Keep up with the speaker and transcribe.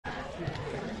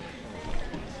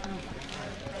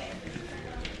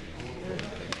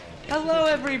Hello,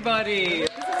 everybody. This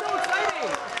is so exciting.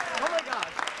 Oh my gosh.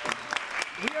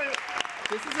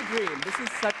 This is a dream. This is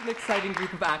such an exciting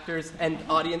group of actors and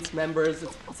audience members.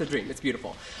 It's a dream. It's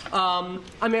beautiful. I'm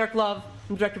Eric Love.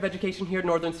 I'm the Director of Education here at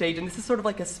Northern Stage, and this is sort of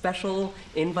like a special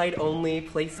invite-only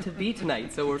place to be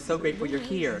tonight, so we're so grateful you're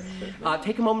here.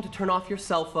 Take a moment to turn off your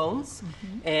cell phones,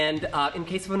 and in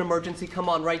case of an emergency, come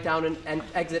on right down and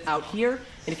exit out here.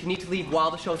 And if you need to leave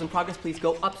while the show is in progress, please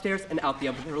go upstairs and out the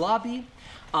other lobby.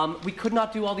 We could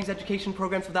not do all these education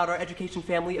programs without our education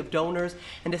family of donors,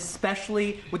 and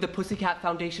especially with the Pussycat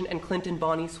Foundation and Clint and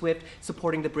Bonnie Swift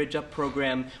supporting the Bridge Up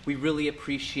program. We really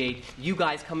appreciate you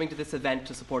guys coming to this event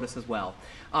to support us as well.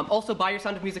 Also, buy your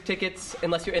Sound of Music tickets,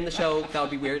 unless you're in the show. That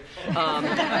would be weird,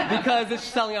 because it's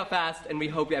selling out fast, and we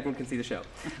hope everyone can see the show.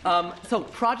 So,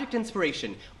 Project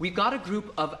Inspiration. We've got a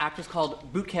group of actors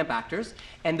called Boot Camp Actors,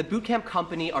 and the Boot Camp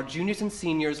Company are juniors and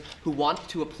seniors who want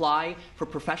to apply for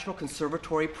professional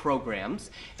conservatory programs.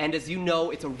 And as you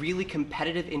know, it's a really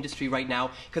competitive industry right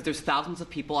now because there's thousands of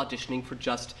people auditioning for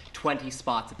just 20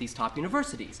 spots at these top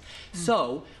universities.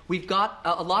 So we've got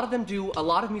a lot of them do a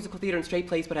lot of musical theater and straight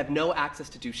plays but have no access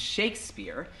to do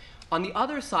Shakespeare. On the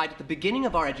other side, at the beginning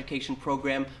of our education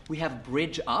program, we have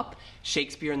Bridge Up,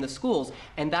 Shakespeare in the Schools,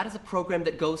 and that is a program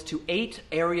that goes to 8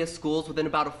 area schools within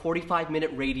about a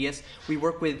 45-minute radius. We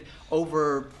work with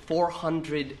over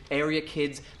 400 area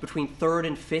kids between 3rd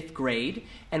and 5th grade,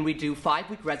 and we do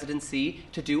 5-week residency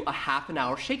to do a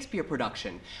half-an-hour Shakespeare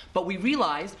production. But we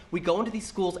realized we go into these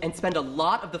schools and spend a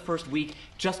lot of the first week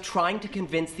just trying to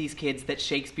convince these kids that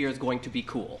Shakespeare is going to be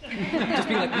cool. Just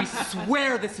being like, we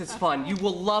swear this is fun, you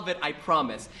will love it, I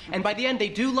promise. And by the end, they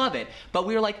do love it, but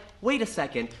we were like, wait a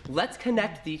second, let's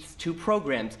connect these two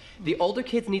programs. The older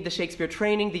kids need the Shakespeare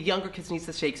training, the younger kids need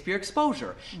the Shakespeare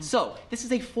exposure. So, this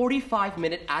is a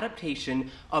 45-minute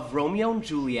adaptation of Romeo and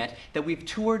Juliet that we've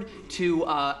toured to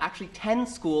actually 10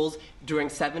 schools during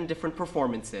 7 different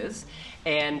performances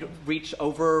and reached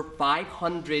over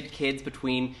 500 kids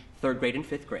between 3rd grade and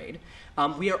 5th grade.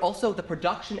 We are also, the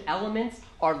production elements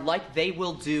are like they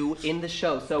will do in the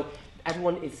show. So,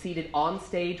 everyone is seated on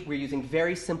stage. We're using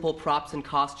very simple props and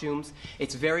costumes.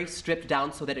 It's very stripped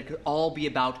down so that it could all be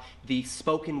about the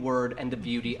spoken word and the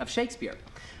beauty of Shakespeare.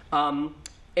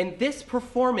 In this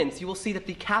performance, you will see that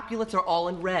the Capulets are all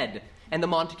in red and the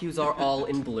Montagues are all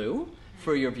in blue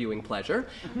for your viewing pleasure.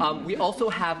 We also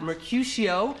have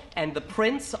Mercutio and the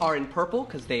Prince are in purple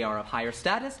because they are of higher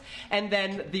status. And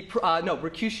then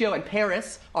Mercutio and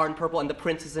Paris are in purple and the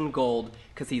Prince is in gold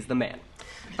because he's the man.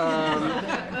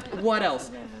 What else?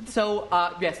 So,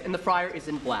 yes, and the Friar is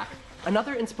in black.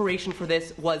 Another inspiration for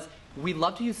this was we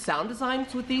love to use sound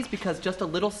designs with these because just a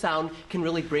little sound can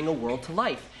really bring a world to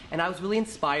life. And I was really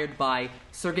inspired by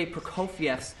Sergei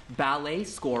Prokofiev's ballet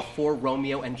score for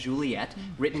Romeo and Juliet,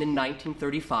 written in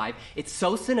 1935. It's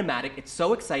so cinematic, it's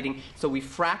so exciting, so we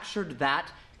fractured that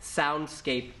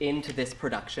soundscape into this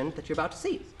production that you're about to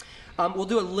see. We'll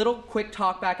do a little quick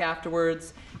talk back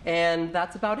afterwards, and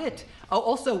that's about it. Oh,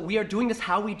 also, we are doing this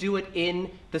how we do it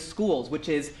in the schools, which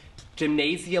is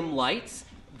gymnasium lights.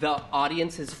 The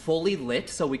audience is fully lit,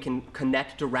 so we can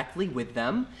connect directly with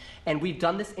them. And we've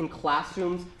done this in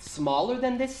classrooms smaller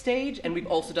than this stage, and we've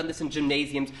also done this in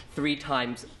gymnasiums 3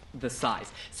 times the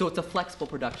size. So it's a flexible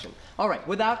production. All right,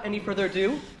 without any further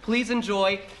ado, please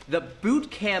enjoy the Boot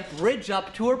Camp Bridge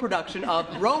Up tour production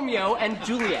of Romeo and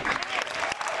Juliet.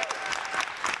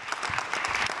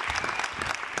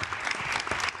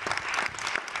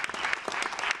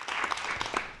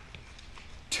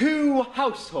 Two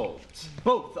households,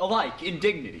 both alike in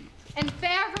dignity. And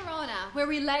fair Verona, where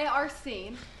we lay our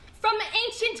scene. From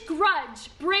ancient grudge,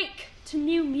 break to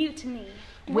new mutiny.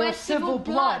 Where civil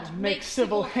blood makes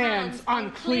civil hands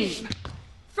unclean.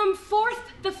 From forth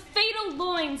the fatal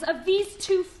loins of these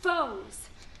two foes,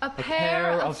 A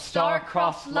pair of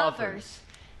star-crossed lovers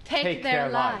take their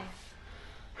life.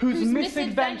 Whose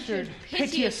misadventured,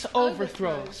 piteous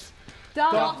overthrows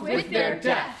doth with their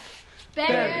death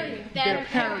bury their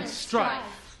parents'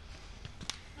 strife.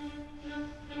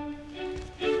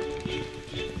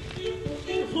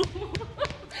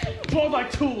 Draw thy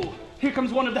tool. Here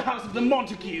comes one of the house of the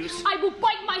Montagues. I will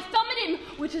bite my thumb at him,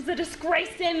 which is a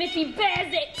disgrace to him if he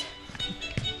bears it.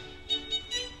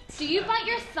 Do you bite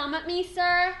your thumb at me,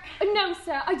 sir? No,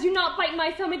 sir, I do not bite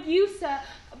my thumb at you, sir.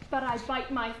 But I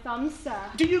bite my thumb, sir.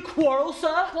 Do you quarrel,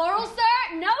 sir? Quarrel,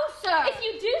 sir? No, sir. If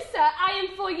you do, sir, I am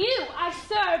for you. I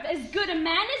serve as good a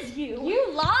man as you.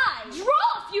 You lie.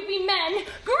 Draw if you be men.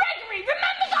 Gregory,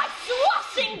 remember thy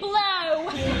swashing blow.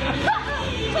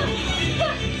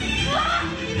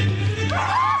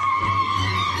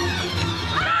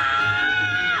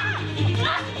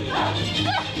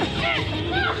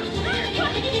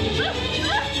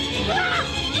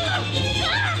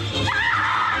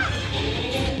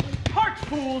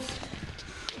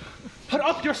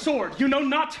 up your sword. You know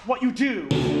not what you do.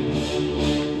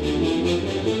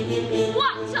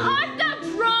 What? Art thou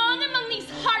drawn among these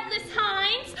heartless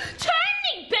hinds? Turn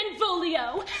thee,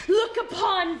 Benvolio. Look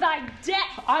upon thy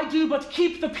death. I do but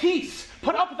keep the peace.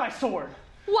 Put up thy sword.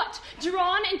 What?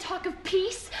 Drawn and talk of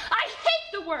peace? I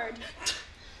hate the word.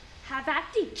 Have at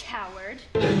thee, coward.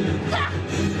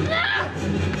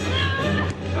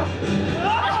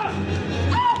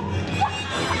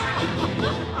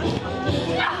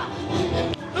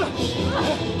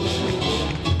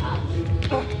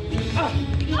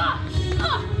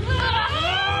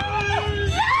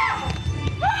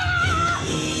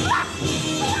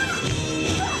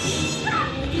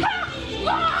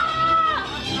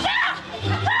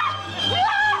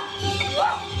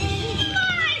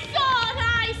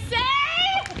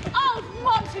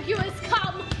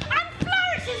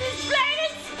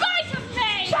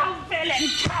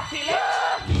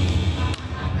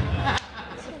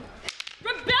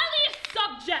 Rebellious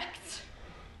subjects,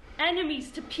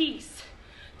 enemies to peace,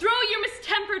 throw your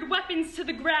mistempered weapons to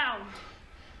the ground.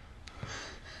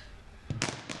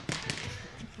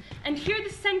 And hear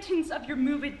the sentence of your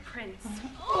moved prince.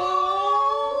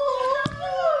 Oh.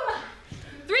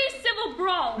 3 civil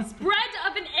brawls, bred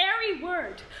of an airy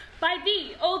word, by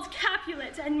thee, old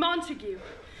Capulet and Montague,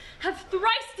 have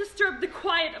thrice disturbed the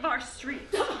quiet of our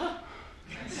streets.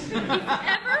 If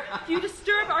ever you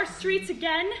disturb our streets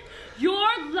again, your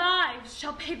lives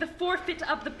shall pay the forfeit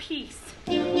of the peace.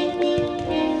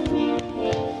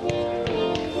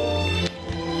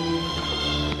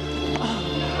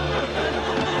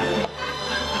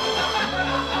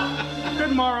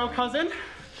 Good morrow, cousin.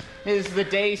 Is the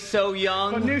day so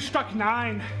young? The news struck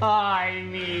 9. Ay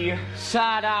me,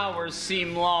 sad hours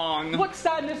seem long. What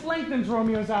sadness lengthens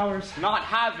Romeo's hours? Not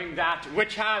having that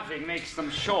which having makes them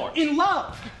short. In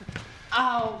love.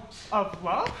 Out Of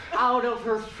love? out of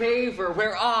her favor,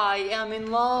 where I am in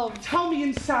love. Tell me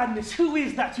in sadness, who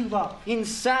is that you love? In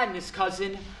sadness,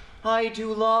 cousin, I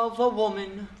do love a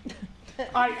woman.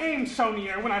 I aimed so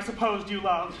near when I supposed you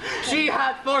loved. She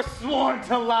hath forsworn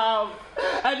to love,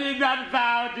 and in that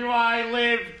vow do I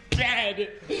live dead,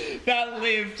 that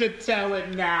live to tell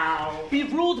it now. Be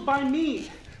ruled by me.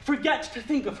 Forget to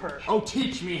think of her. Oh,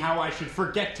 teach me how I should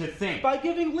forget to think. By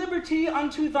giving liberty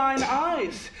unto thine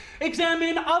eyes.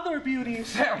 Examine other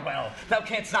beauties. Farewell, thou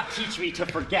canst not teach me to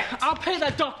forget. I'll pay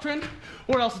that doctrine,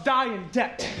 or else die in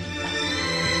debt.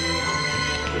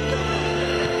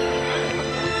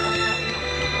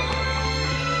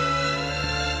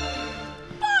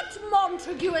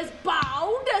 Montague is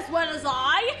bound, as well as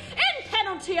I, in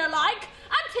penalty alike,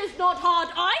 and 'tis not hard,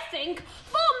 I think,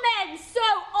 for men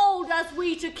so old as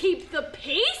we to keep the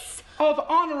peace. Of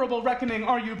honorable reckoning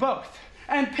are you both,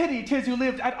 and pity 'tis you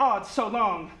lived at odds so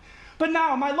long. But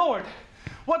now, my lord,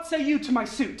 what say you to my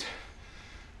suit?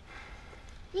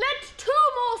 Let 2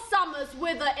 more summers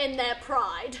wither in their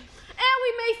pride, ere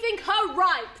we may think her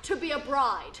ripe to be a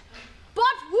bride.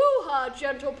 But woo her,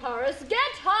 gentle Paris,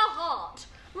 get her heart.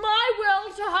 My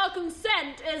will to her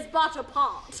consent is but a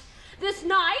part. This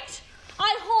night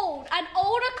I hold an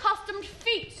old accustomed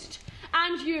feast,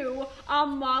 and you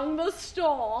among the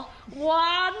store.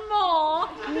 One more,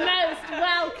 most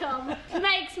welcome,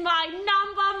 makes my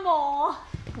number more.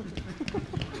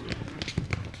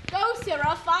 Go,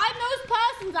 Sirrah, find those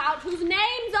persons out whose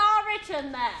names are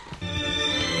written there.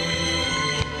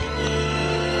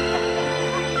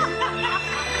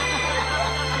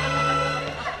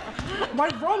 Why,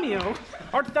 Romeo,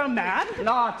 art thou mad?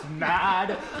 Not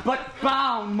mad, but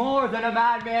bound more than a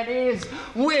madman is,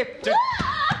 whipped.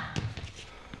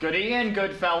 Good e'en,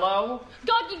 good fellow.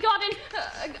 God, ye Godden,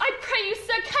 I pray you,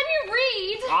 sir, can you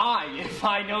read? Aye, if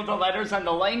I know the letters and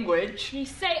the language. Ye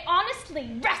say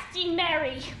honestly, rest ye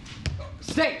merry.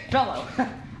 Stay, fellow,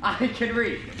 I can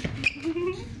read.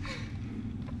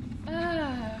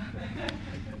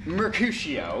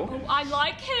 Mercutio. Oh, I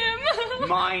like him.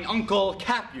 Mine uncle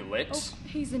Capulet. Oh,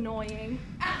 he's annoying.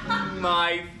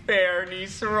 My fair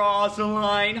niece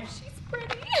Rosaline. She's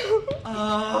pretty.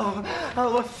 Oh,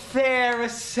 a fair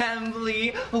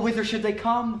assembly. Whither should they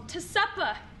come? To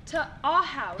supper, to our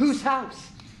house. Whose house?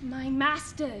 My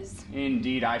master's.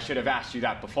 Indeed, I should have asked you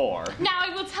that before. Now I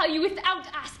will tell you without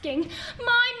asking.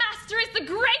 My master is the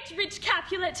great rich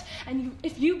Capulet, and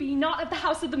if you be not of the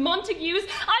house of the Montagues,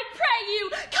 I pray you,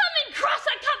 come and cross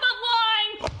a cup of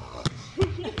wine.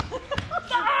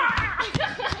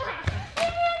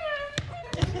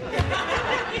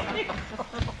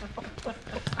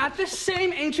 At this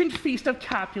same ancient feast of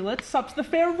Capulet sups the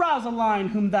fair Rosaline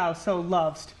whom thou so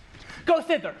lovest. Go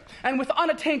thither, and with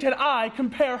unattainted eye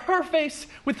compare her face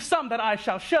with some that I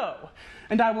shall show,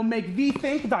 and I will make thee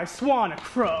think thy swan a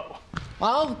crow.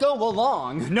 I'll go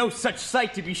along, no such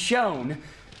sight to be shown,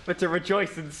 but to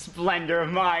rejoice in splendor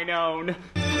of mine own. Nurse,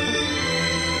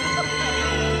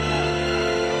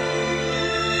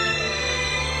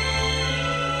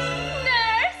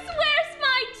 where's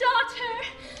my daughter?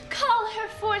 Call her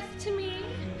forth to me.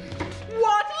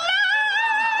 What?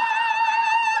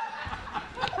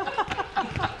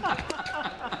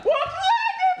 What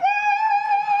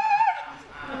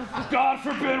ladybird? God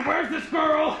forbid, where's this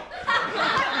girl?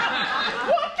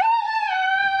 What?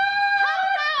 How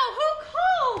now? Who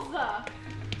calls?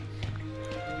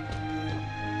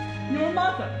 Your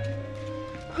mother.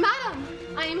 Madam,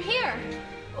 I am here.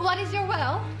 What is your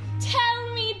will?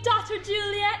 Tell me, daughter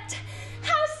Juliet,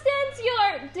 how stands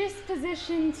your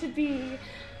disposition to be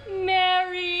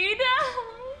married?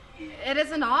 It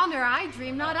is an honor I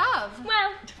dream not of.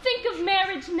 Well, think of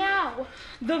marriage now.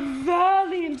 The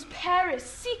valiant Paris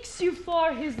seeks you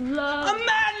for his love. A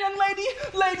man, young lady.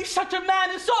 Lady, such a man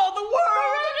is all the world.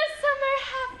 Corona summer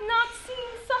hath not seen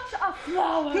such a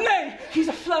flower. Nay, he's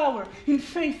a flower. In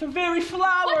faith, a very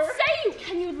flower. What say you?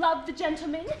 Can you love the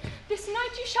gentleman? This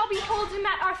night you shall behold him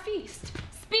at our feast.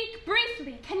 Speak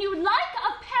briefly. Can you like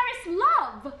of Paris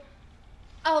love?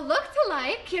 I'll look to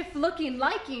like, if looking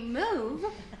liking move.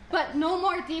 But no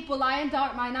more deep will I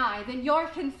endart mine eye than your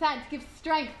consent gives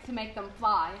strength to make them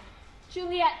fly.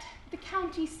 Juliet, the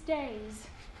county stays.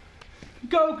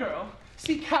 Go, girl.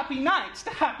 Seek happy nights to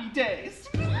happy days.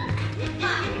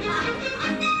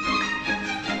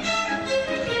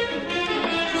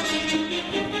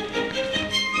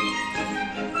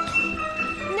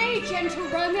 Nay, gentle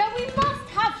Romeo, we must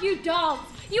have you dance.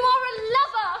 You are a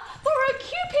lover for a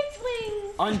Cupid's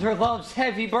wings. Under love's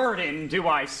heavy burden do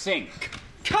I sink.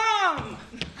 Come!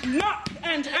 Knock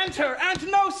and enter,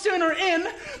 and no sooner in,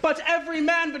 but every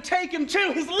man betake him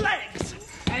to his legs.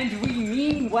 And we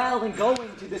mean well in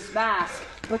going to this mask,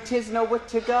 but 'tis no whit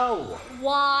to go.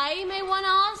 Why, may one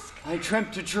ask? I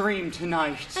dreamt a dream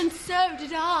tonight. And so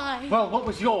did I. Well, what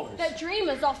was yours? That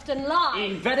dreamers often lie.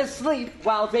 In bed asleep,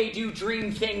 while they do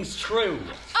dream things true.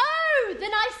 Oh,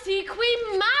 then I see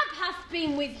Queen Mab hath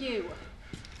been with you.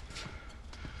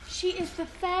 She is the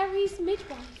fairy's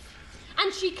midwife,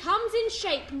 and she comes in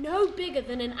shape no bigger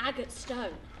than an agate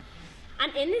stone.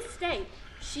 And in this state,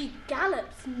 she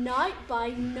gallops night by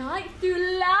night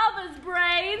through lovers'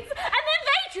 brains, and then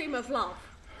they dream of love.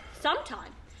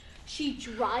 Sometime, she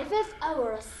driveth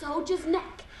o'er a soldier's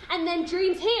neck, and then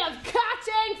dreams he of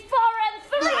cutting foreign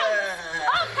throats,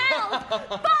 upheld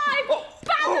 5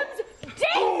 fathoms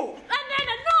deep, and then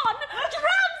anon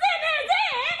drums in his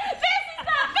ear, this is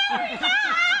the very man!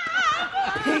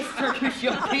 Peace,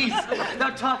 Mercutio, peace.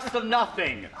 Thou talkest of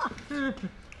nothing.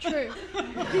 True.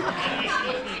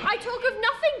 I talk of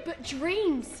nothing but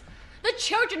dreams, the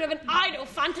children of an idle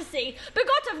fantasy,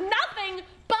 begot of nothing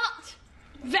but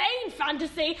vain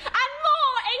fantasy, and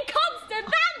more inconstant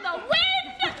than the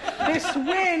wind! This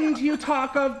wind you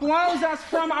talk of blows us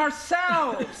from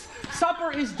ourselves.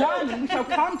 Supper is done, and we shall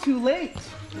come too late.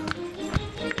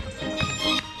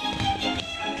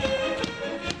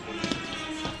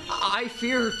 I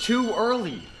fear too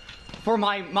early, for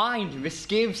my mind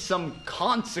misgives some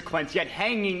consequence yet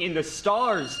hanging in the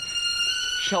stars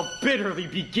shall bitterly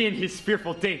begin his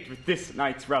fearful date with this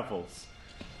night's revels.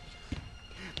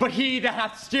 But he that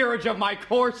hath steerage of my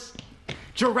course,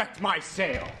 direct my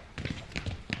sail.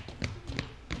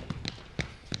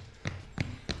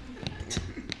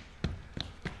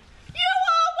 You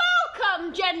are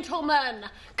welcome, gentlemen.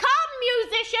 Come,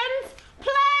 musicians,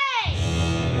 play!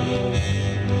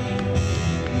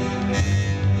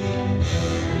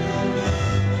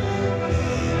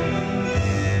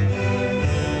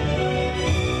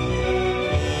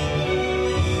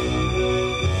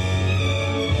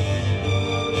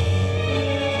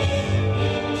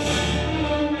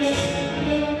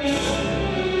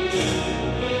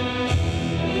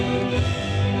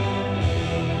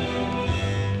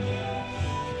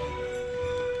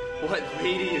 What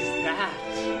lady is that,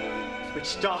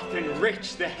 which doth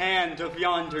enrich the hand of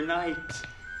yonder knight?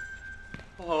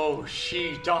 Oh,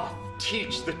 she doth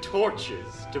teach the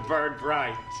torches to burn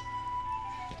bright.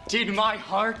 Did my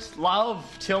heart love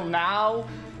till now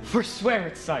forswear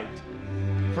its sight?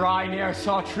 For I ne'er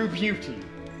saw true beauty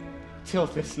till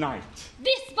this night.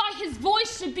 This by his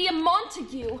voice should be a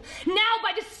Montague. Now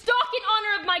by the stock and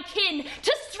honor of my kin,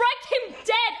 to strike him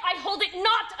dead I hold it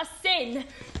not a sin.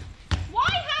 Why,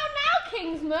 how now,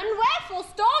 Kingsman? Wherefore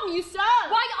storm you so?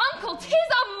 Why, uncle, 'tis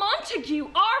a Montague,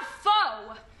 our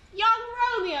foe. Young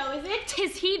Romeo, is it?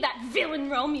 'Tis he, that villain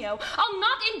Romeo. I'll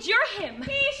not endure him.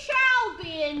 He shall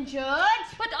be injured.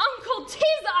 But uncle,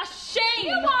 'tis a shame.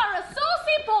 You are a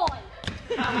saucy boy.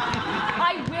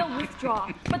 I will withdraw,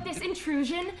 but this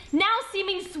intrusion, now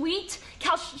seeming sweet,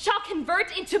 shall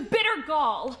convert into bitter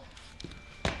gall.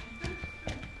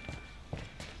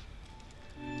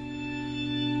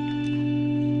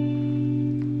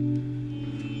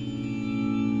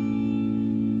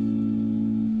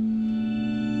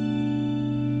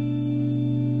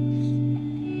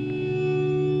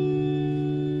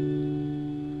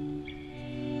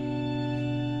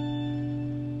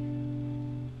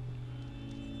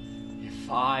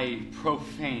 I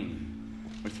profane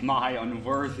with my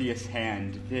unworthiest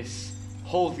hand this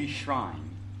holy shrine.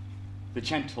 The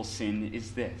gentle sin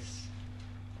is this: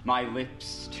 my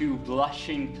lips, two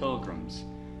blushing pilgrims,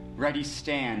 ready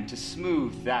stand to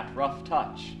smooth that rough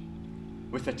touch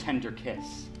with a tender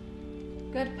kiss.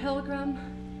 Good pilgrim,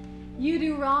 you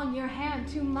do wrong your hand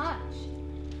too much,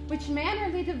 which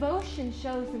mannerly devotion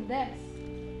shows in this.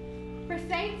 For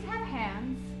saints have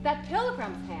hands that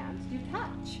pilgrims' hands do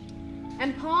touch,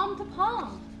 and palm to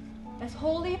palm, as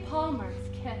holy palmers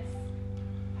kiss.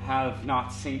 Have not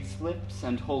saints lips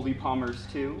and holy palmers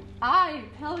too? Aye,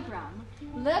 pilgrim,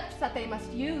 lips that they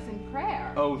must use in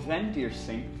prayer. Oh, then, dear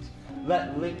saint,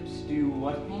 let lips do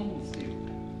what hands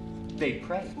do. They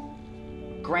pray.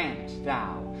 Grant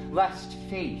thou, lest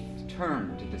faith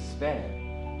turn to despair.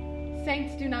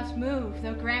 Saints do not move,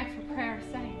 though grant for prayer's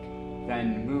sake.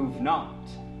 Then move not,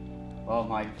 while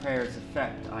my prayer's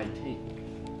effect I take.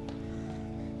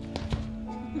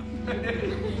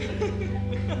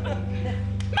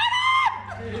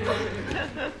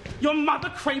 Your mother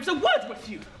craves a word with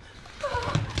you.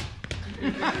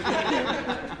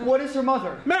 What is her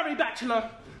mother? Mary Bachelor.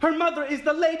 Her mother is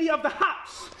the lady of the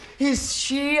house. Is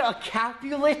she a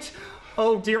Capulet?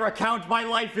 Oh, dear account, my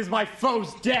life is my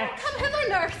foe's death. Come hither,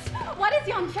 nurse. What is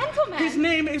yon gentleman? His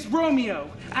name is Romeo,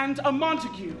 and a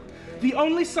Montague, the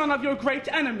only son of your great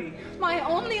enemy. My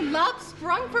only love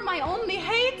sprung from my only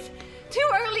hate, too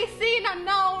early seen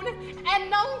unknown, and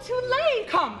known too late.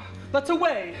 Come, let's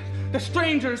away. The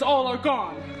strangers all are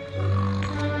gone.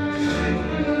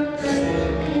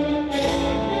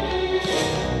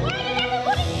 Where did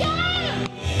everybody go?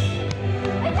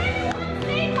 Has anyone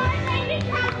seen my lady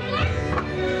Capulet?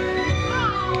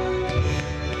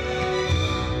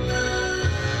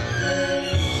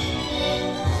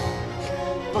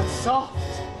 But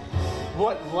soft,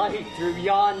 what light through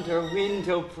yonder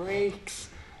window breaks?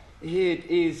 It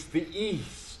is the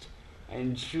east,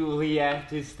 and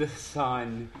Juliet is the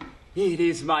sun. It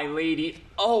is my lady,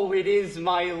 oh, it is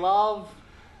my love.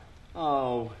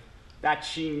 Oh, that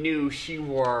she knew she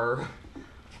were.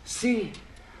 See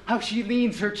how she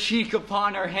leans her cheek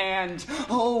upon her hand.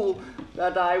 Oh,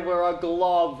 that I were a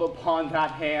glove upon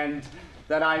that hand,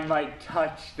 that I might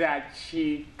touch that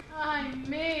cheek. Ay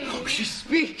me. Oh, she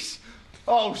speaks.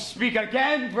 Oh, speak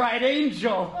again, bright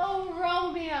angel. Oh,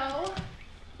 Romeo.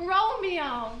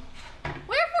 Romeo.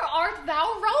 Wherefore art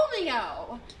thou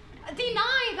Romeo?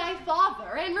 Deny thy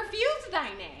father, and refuse thy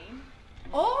name.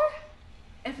 Or,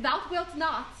 if thou wilt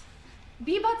not,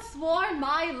 be but sworn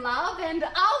my love, and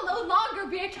I'll no longer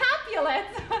be a Capulet.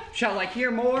 Shall I hear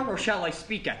more, or shall I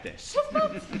speak at this? 'Tis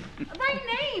but thy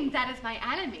name that is my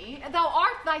enemy. Thou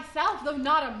art thyself, though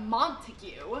not a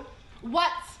Montague.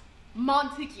 What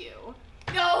Montague?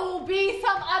 Oh, be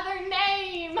some other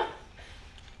name.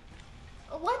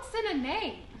 What's in a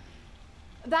name?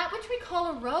 That which we call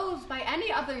a rose by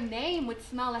any other name would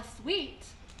smell as sweet.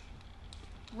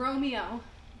 Romeo,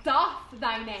 doff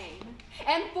thy name,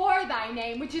 and for thy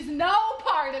name, which is no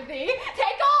part of thee,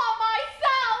 take all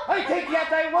myself! I take yet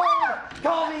thy word!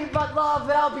 Call me but love,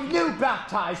 and I'll be new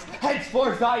baptized.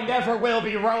 Henceforth I never will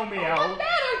be Romeo. What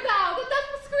matter thou, that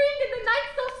thus screamed in the night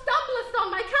so stumblest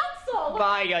on my counsel?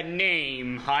 By a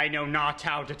name, I know not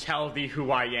how to tell thee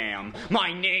who I am.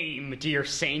 My name, dear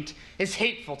saint, is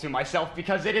hateful to myself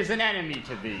because it is an enemy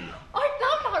to thee. Art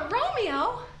thou not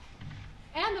Romeo?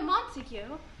 And a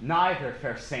Montague? Neither,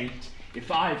 fair saint, if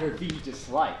either thee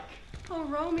dislike. Oh,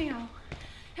 Romeo,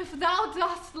 if thou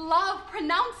dost love,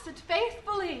 pronounce it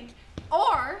faithfully.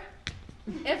 Or,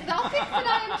 if thou think that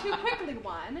I am too quickly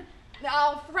won,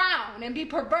 I'll frown and be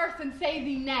perverse and say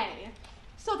thee nay,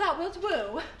 so thou wilt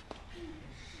woo.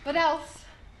 But else,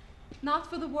 not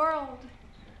for the world.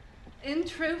 In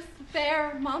truth,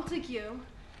 fair Montague,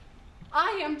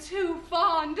 I am too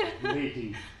fond.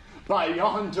 Lady, by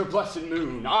yonder blessed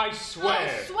moon, I swear.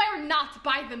 I swear not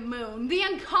by the moon, the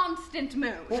inconstant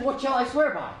moon. Well, what shall I swear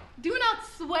by? Do not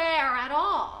swear at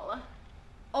all.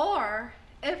 Or,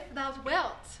 if thou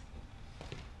wilt,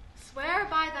 swear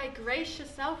by thy gracious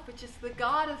self, which is the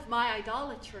god of my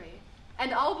idolatry,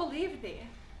 and I'll believe thee.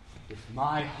 With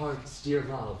my heart's dear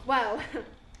love. Well,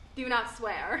 do not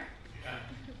swear.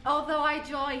 Although I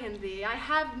joy in thee, I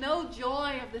have no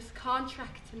joy of this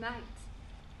contract tonight.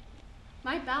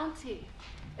 My bounty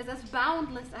is as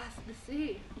boundless as the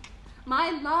sea, my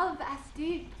love as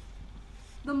deep.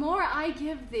 The more I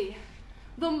give thee,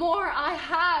 the more I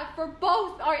have, for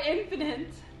both are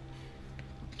infinite.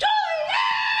 Juliet!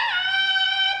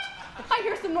 I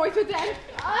hear some noise within.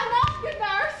 Enough, good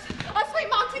nurse. A sweet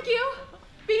Montague,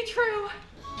 be true.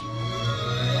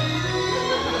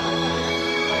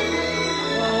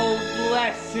 Oh,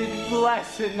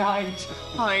 blessed night.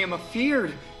 I am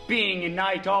afeard. Being a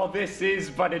knight, all this is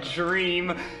but a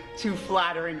dream. Too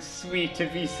flattering sweet to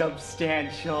be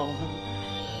substantial.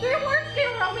 Your words,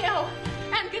 dear Romeo,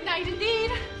 and good night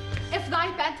indeed. If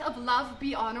thy bent of love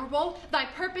be honorable, thy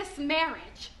purpose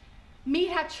marriage.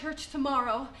 Meet at church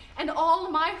tomorrow, and all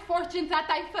my fortunes at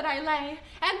thy foot I lay,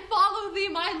 and follow thee,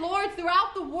 my lord,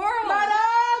 throughout the world. Madam!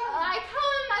 I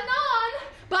come anon,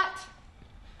 but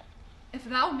if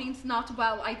thou meanst not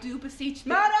well, I do beseech thee.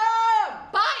 Madam!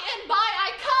 By and by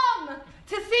I come,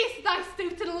 to cease thy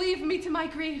suit and leave me to my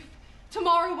grief.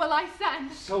 Tomorrow will I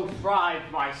send. So thrive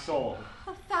my soul.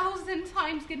 1,000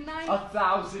 times good night.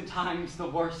 1,000 times the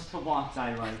worst to want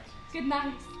I write. Good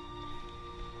night.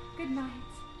 Good night.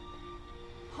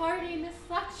 Parting is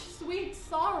such sweet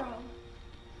sorrow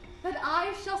that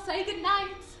I shall say good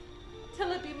night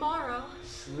till it be morrow.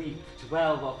 Sleep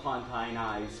dwell upon thine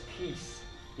eyes, peace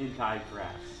in thy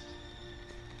breast.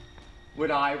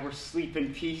 Would I were sleep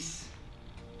in peace,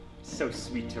 so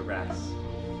sweet to rest.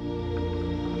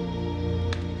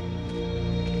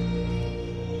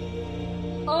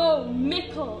 Oh,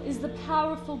 mickle is the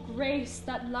powerful grace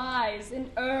that lies in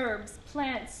herbs,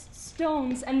 plants,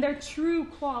 stones, and their true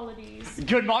qualities.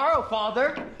 Good morrow,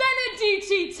 father.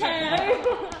 Benedicite!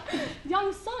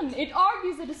 Young son, it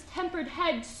argues at his tempered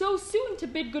head so soon to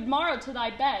bid good morrow to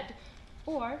thy bed.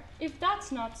 Or, if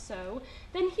that's not so,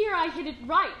 then here I hit it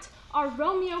right. Our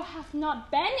Romeo hath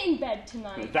not been in bed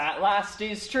tonight. That last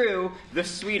is true. The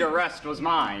sweeter rest was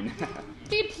mine.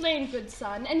 Be plain, good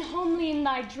son, and homely in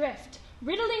thy drift.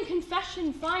 Riddling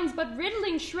confession finds but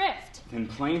riddling shrift. Then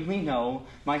plainly know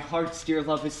my heart's dear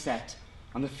love is set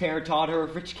on the fair daughter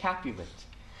of rich Capulet.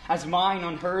 As mine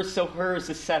on hers, so hers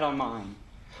is set on mine.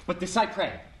 But this I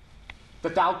pray,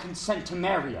 that thou consent to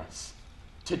marry us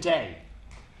today.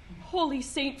 Holy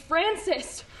Saint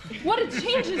Francis, what a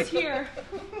change is here.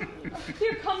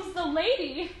 Here comes the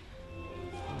lady.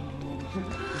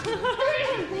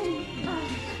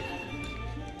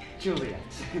 Juliet,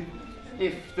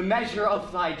 if the measure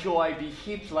of thy joy be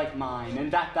heaped like mine,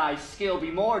 and that thy skill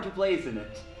be more to blazon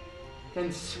it,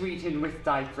 then sweeten with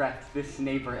thy breath this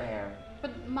neighbor air.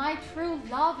 But my true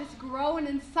love is grown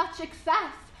in such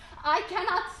excess, I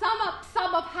cannot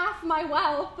sum up half my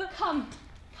wealth.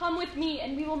 Come with me,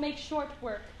 and we will make short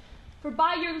work. For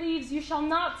by your leaves you shall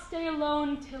not stay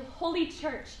alone till Holy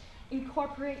Church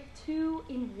incorporate two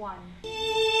in one.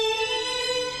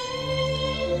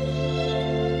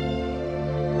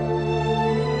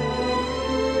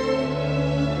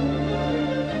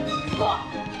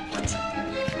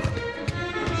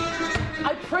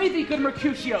 I pray thee, good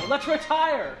Mercutio, let's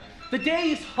retire. The day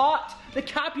is hot, the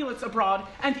Capulets abroad,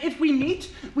 and if we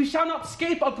meet, we shall not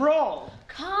scape a brawl.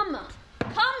 Come,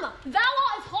 thou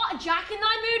art as hot a jack in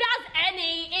thy mood as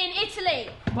any in Italy.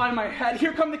 By my head,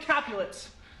 here come the Capulets.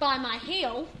 By my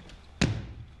heel,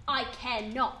 I care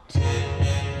not. Gentlemen,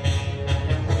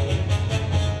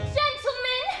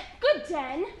 good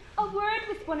den, a word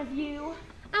with one of you.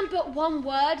 And but one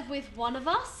word with one of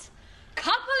us?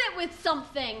 Couple it with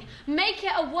something, make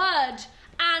it a word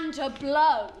and a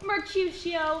blow.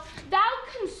 Mercutio, thou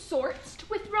consortst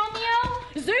with Romeo?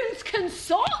 Zounds,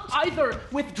 consort? Either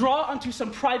withdraw unto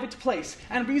some private place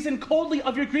and reason coldly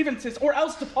of your grievances, or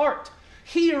else depart.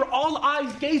 Here all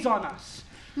eyes gaze on us.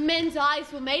 Men's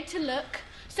eyes were made to look,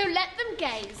 so let them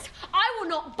gaze. I will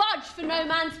not budge for no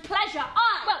man's pleasure.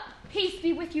 Well, peace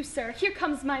be with you, sir. Here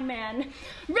comes my man.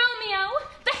 Romeo,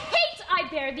 the hate I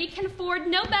bear thee can afford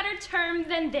no better term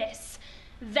than this.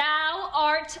 Thou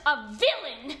art a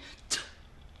villain.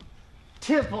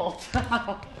 Tybalt,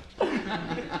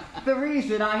 the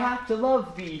reason I have to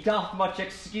love thee doth much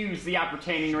excuse the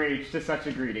appertaining rage to such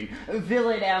a greeting.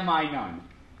 Villain am I none.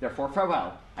 Therefore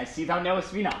farewell. I see thou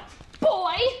knowest me not.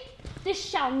 Boy, this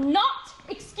shall not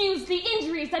excuse the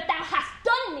injuries that thou hast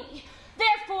done me.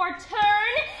 Therefore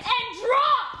turn and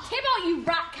draw. Tybalt, you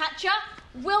rat catcher,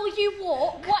 will you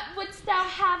walk? What wouldst thou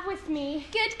have with me?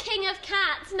 Good king of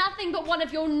cats, nothing but one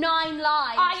of your 9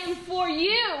 lives. I am for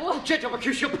you. Gentle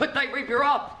Mercutio, put thy rapier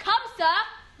up. Come, sir,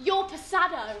 your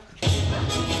passado.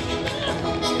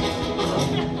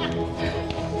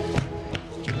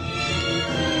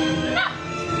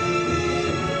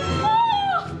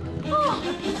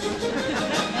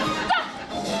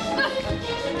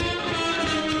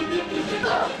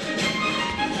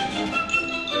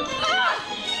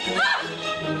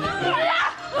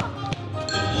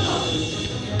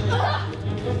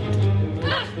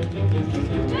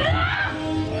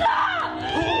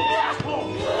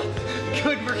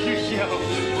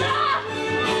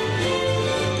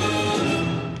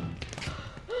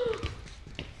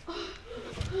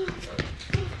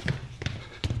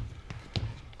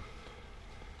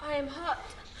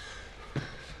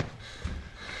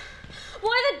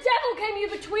 ill came you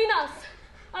between us.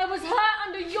 I was hurt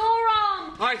under your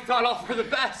arm. I thought all for the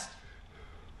best.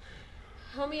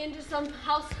 Hurl me into some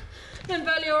house, then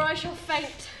verily or I shall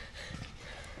faint.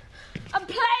 A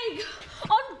plague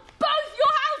on both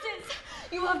your houses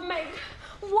you have made.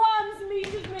 Worms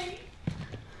meat of me.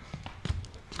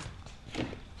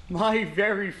 My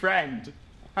very friend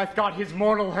hath got his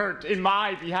mortal hurt in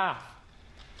my behalf.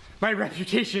 My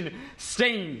reputation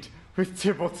stained with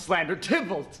Tybalt's slander.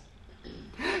 Tybalt,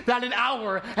 that an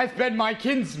hour hath been my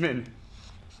kinsman.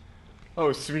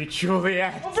 Oh, sweet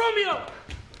Juliet. Oh, Romeo!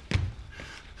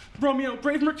 Romeo,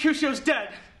 brave Mercutio's dead.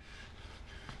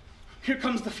 Here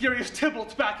comes the furious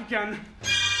Tybalt back again.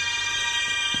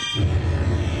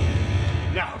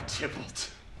 Now,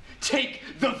 Tybalt, take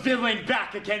the villain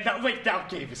back again that late thou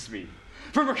gavest me.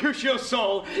 For Mercutio's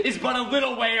soul is but a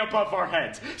little way above our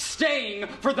heads, staying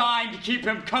for thine to keep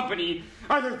him company.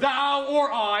 Either thou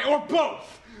or I, or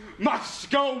both, must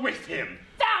go with him.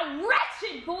 Thou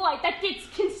wretched boy that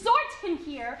didst consort him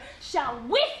here shall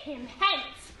with him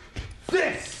hence.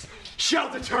 This shall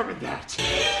determine that.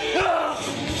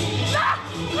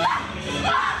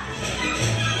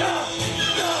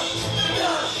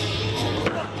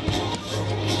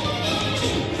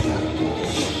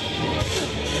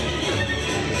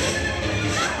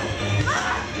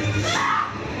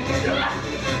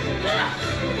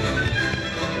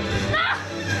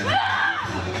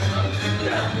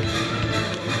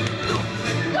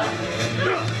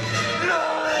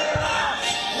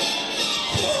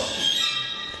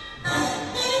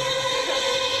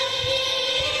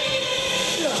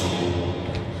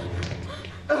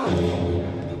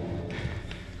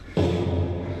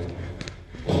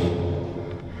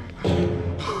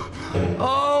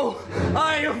 Oh,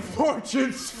 I am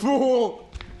fortune's fool.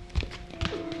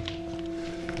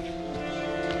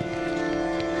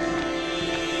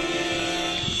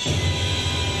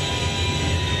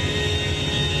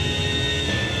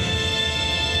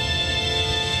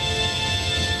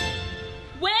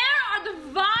 Where are the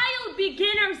vile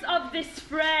beginners of this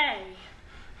fray?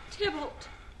 Tybalt,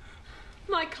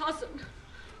 my cousin.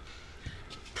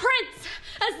 Prince,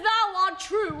 as thou art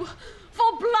true,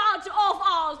 for blood of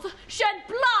ours shed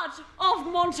blood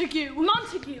of Montague.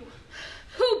 Montague,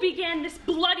 who began this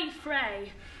bloody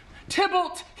fray?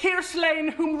 Tybalt, here slain,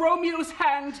 whom Romeo's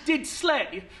hand did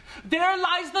slay. There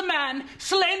lies the man,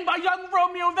 slain by young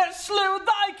Romeo that slew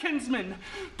thy kinsman,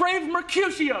 brave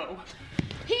Mercutio.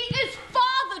 He is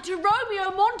father to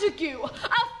Romeo Montague.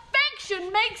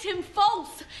 Affection makes him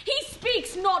false. He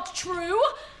speaks not true.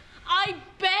 I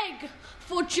beg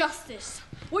for justice,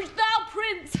 which thou,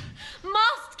 prince,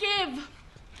 must give.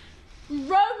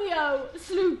 Romeo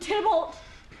slew Tybalt.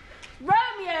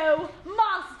 Romeo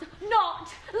must not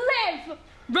live.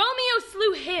 Romeo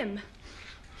slew him.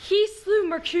 He slew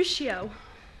Mercutio.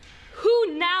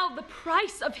 Who now the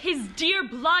price of his dear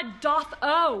blood doth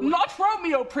owe? Not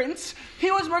Romeo, prince.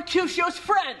 He was Mercutio's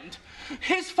friend.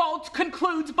 His fault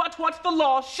concludes but what the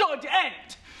law should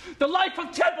end. The life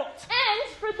of Tybalt.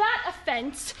 And for that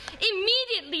offense,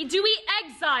 immediately do we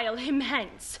exile him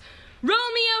hence.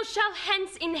 Romeo shall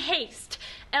hence in haste,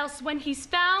 else when he's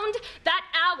found, that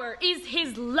hour is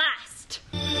his last.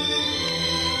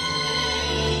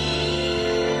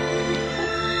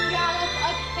 Gallop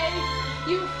apace,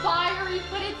 you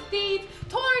fiery-footed steeds,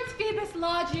 towards Phoebus'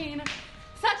 lodging.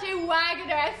 Such a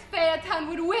wagoner as Phaeton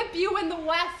would whip you in the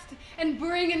west and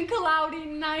bring in cloudy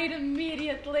night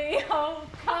immediately. Oh,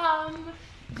 come,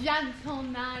 gentle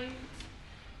night.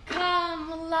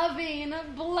 Come, loving,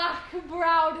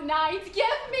 black-browed night.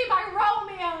 Give me my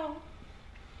Romeo.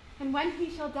 And when he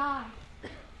shall die,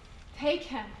 take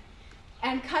him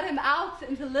and cut him out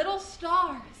into little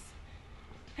stars.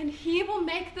 And he will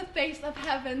make the face of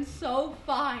heaven so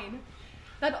fine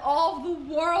that all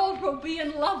the world will be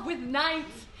in love with night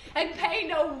and pay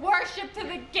no worship to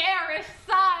the garish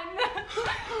sun.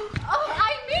 Oh,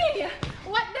 I me!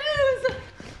 What news?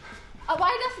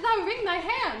 Why dost thou wring thy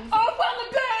hands? Oh, well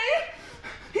a day!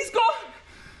 He's gone!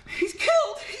 He's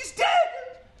killed! He's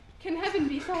dead! Can heaven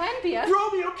be so envious?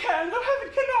 Romeo can, though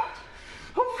heaven cannot.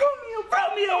 Oh, Romeo,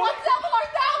 Romeo! What devil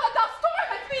art thou that thou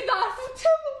stormest me thus? Oh,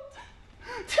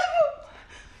 Tybalt! Tybalt!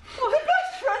 Oh, the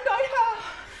best friend I have,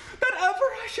 that ever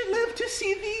I should live to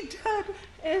see thee dead.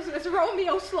 Is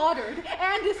Romeo slaughtered,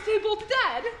 and is Tybalt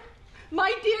dead?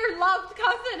 My dear loved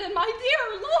cousin and my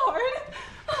dear lord!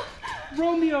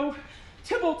 Romeo,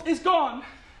 Tybalt is gone,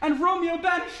 and Romeo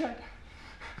banished.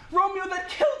 Romeo that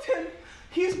killed him,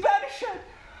 he is banished.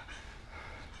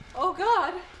 Oh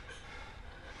God,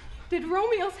 did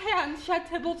Romeo's hand shed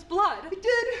Tybalt's blood? It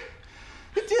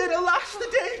did, alas the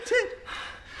day it did.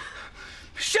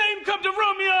 Shame come to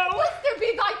Romeo! Blister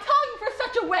be thy tongue,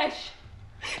 foolish.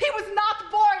 He was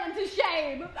not born into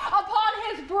shame. Upon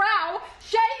his brow,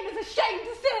 shame is ashamed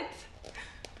to sit.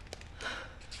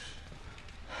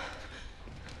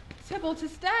 Tybalt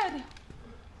is dead.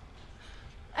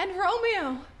 And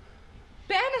Romeo,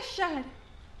 banished.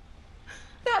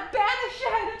 That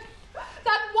banished.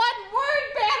 That one word,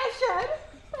 banished.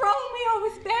 Romeo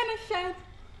is banished.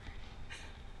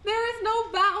 There is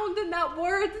no bound in that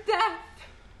word's death.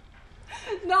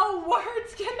 No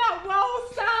words can that woe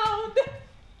sound.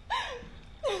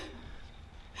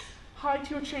 Hie to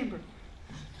your chamber.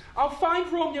 I'll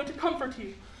find Romeo to comfort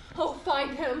you. Oh,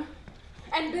 find him,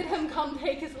 and bid him come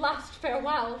take his last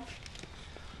farewell.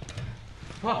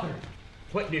 Father,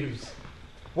 what news?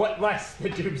 What less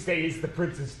than doomsday is the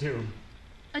prince's doom?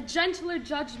 A gentler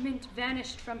judgment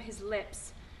vanished from his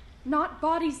lips. Not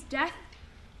body's death,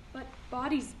 but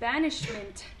body's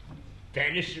banishment.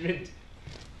 Banishment?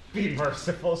 Be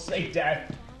merciful, say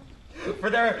death. For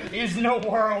there is no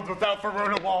world without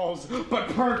Verona walls, but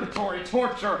purgatory,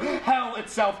 torture, hell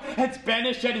itself, hence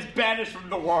banished and is banished from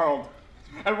the world.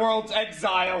 And world's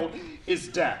exile is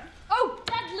death. Oh,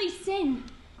 deadly sin!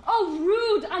 Oh,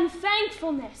 rude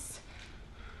unthankfulness!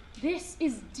 This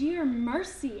is dear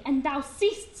mercy, and thou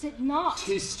seest it not.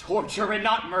 'Tis torture and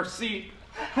not mercy.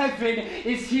 Heaven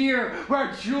is here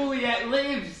where Juliet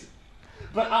lives,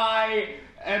 but I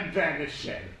am banished.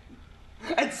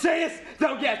 And sayest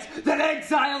thou yet that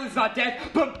exile is not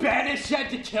death, but banished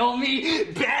to kill me?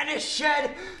 Banished?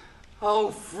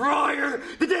 Oh, friar,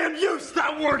 the damn use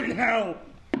that word in hell!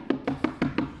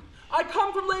 I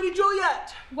come from Lady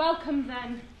Juliet. Welcome,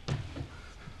 then.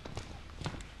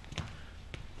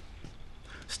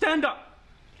 Stand up.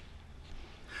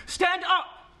 Stand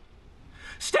up.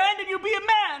 Stand and you be a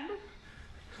man.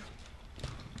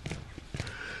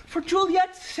 For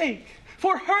Juliet's sake,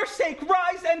 for her sake,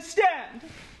 rise and stand.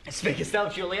 Speakest thou,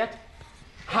 Juliet?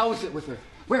 How is it with her?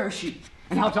 Where is she?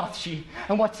 And how doth she?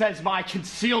 And what says my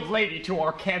concealed lady to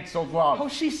our cancelled love? Oh,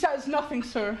 she says nothing,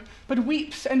 sir, but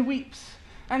weeps and weeps.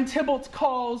 And Tybalt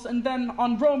calls, and then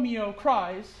on Romeo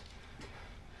cries.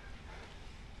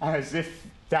 As if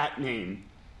that name,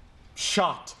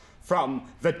 shot from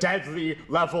the deadly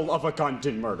level of a gun,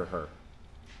 did murder her.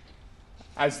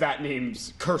 As that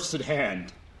name's cursed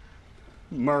hand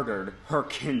murdered her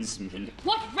kinsman.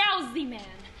 What roused thee, man?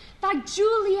 Thy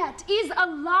Juliet is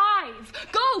alive.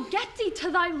 Go, get thee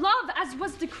to thy love, as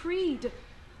was decreed.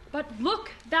 But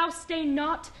look, thou stay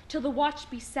not till the watch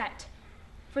be set.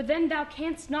 For then thou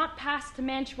canst not pass to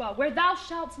Mantua, where thou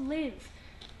shalt live,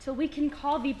 till we can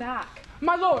call thee back.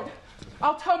 My lord,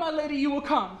 I'll tell my lady you will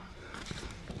come.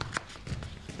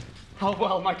 How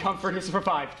well my comfort is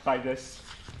revived by this.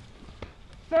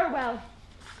 Farewell.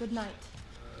 Good night.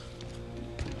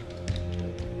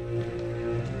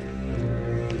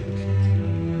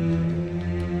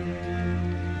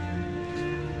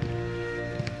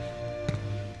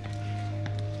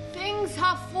 Things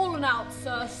have fallen out,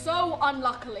 sir, so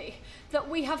unluckily, that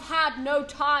we have had no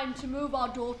time to move our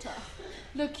daughter.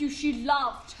 Look you, she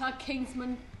loved her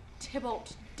kinsman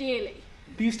Tybalt dearly.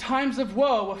 These times of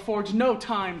woe afford no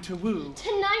time to woo.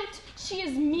 Tonight she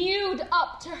is mewed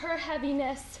up to her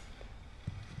heaviness.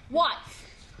 Wife,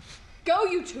 go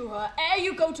you to her ere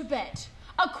you go to bed.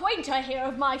 Acquaint her here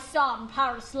of my son,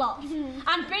 Paris Love,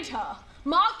 and bid her,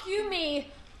 mark you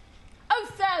me,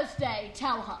 Thursday,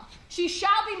 tell her, she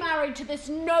shall be married to this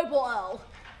noble earl.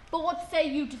 But what say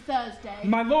you to Thursday?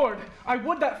 My lord, I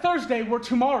would that Thursday were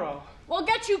tomorrow. Well,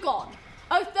 get you gone.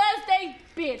 Thursday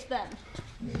be it then.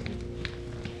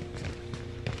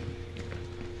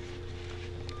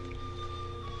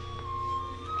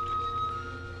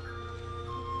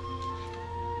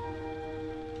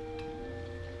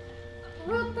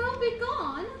 Wilt thou be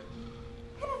gone?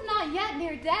 It is not yet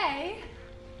near day.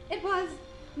 It was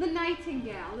the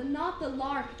nightingale, and not the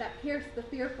lark, that pierced the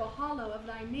fearful hollow of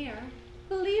thine ear.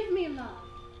 Believe me, love,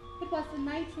 it was the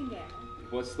nightingale.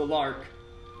 It was the lark,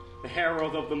 the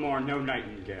herald of the morn, no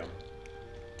nightingale.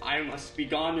 I must be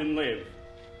gone and live,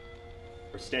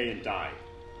 or stay and die.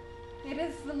 It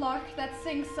is the lark that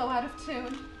sings so out of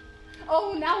tune.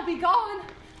 Oh, now be gone!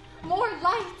 More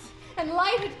light, and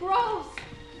light it grows.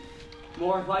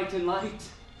 More light and light,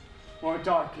 more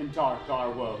dark and dark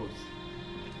our woes.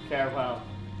 Farewell,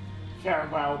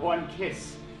 farewell, one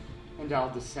kiss, and I'll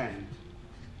descend.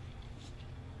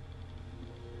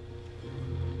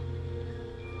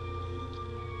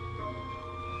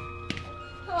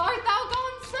 Art thou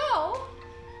gone so?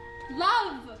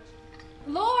 Love,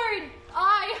 lord,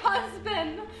 I,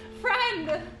 husband,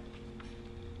 friend.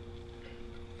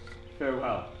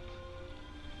 Farewell.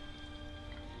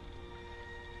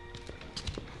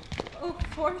 Oh,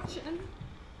 fortune,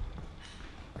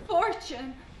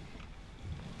 fortune.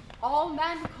 All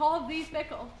men call thee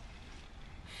fickle.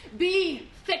 Be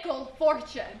fickle,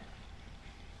 fortune.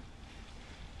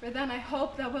 For then I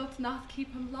hope thou wilt not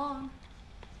keep him long,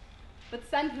 but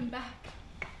send him back.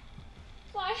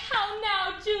 Why, how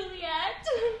now, Juliet?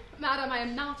 Madam, I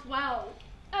am not well.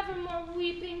 Evermore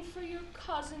weeping for your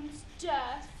cousin's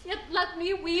death. Yet let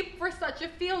me weep for such a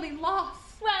feeling loss.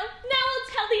 Well, now I'll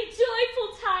tell thee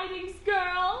joyful tidings,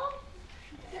 girl.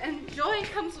 And joy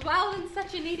comes well in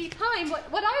such a needy time.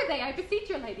 What are they, I beseech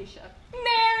your ladyship?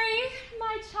 Mary,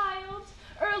 my child,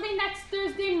 early next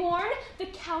Thursday morn, the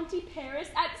county Paris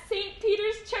at St.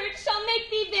 Peter's Church shall make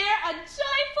thee there a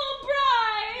joyful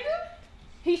bride.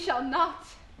 He shall not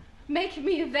make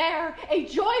me there a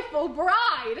joyful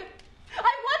bride.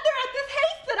 I wonder at this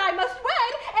haste that I must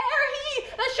wed, ere he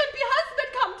that should be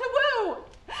husband come to woo.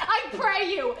 I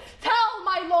pray you, tell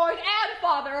my lord and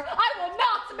father, I will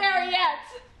not marry yet.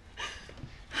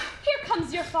 Here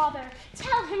comes your father.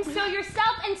 Tell him so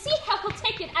yourself, and see how he'll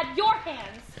take it at your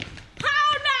hands.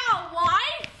 How now,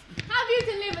 wife? Have you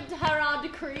delivered to her our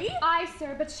decree? Aye,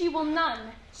 sir, but she will none.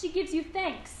 She gives you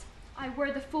thanks. I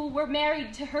were the fool were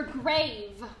married to her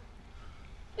grave.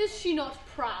 Is she not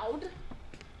proud?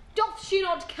 Doth she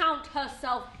not count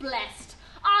herself blessed,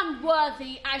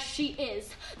 unworthy as she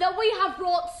is, that we have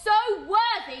brought so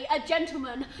worthy a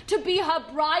gentleman to be her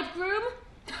bridegroom?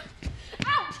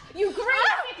 Out, you green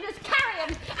sickness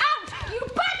carrion! Out, you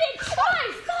baggage!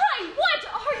 Fie! What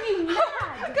are you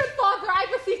mad? Good father, I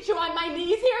beseech you on my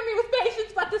knees, hear me with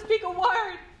patience but to speak a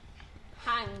word.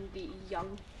 Hang thee,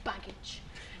 young baggage,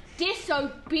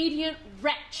 disobedient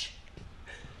wretch.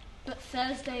 But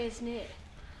Thursday is near.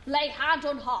 Lay hand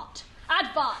on heart,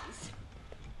 advise.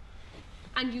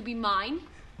 And you be mine,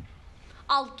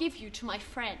 I'll give you to my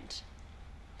friend.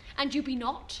 And you be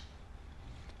not,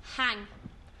 hang,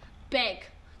 beg,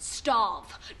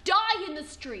 starve, die in the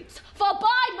streets, for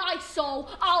by my soul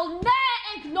I'll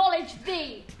ne'er acknowledge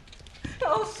thee.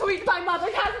 Oh, sweet my mother,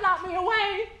 cast not me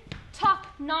away. Talk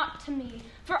not to me,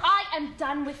 for I am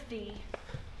done with thee.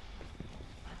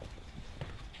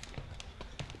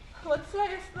 What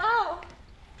sayest thou?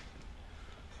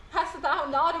 Hast thou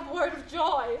not a word of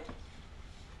joy?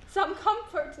 Some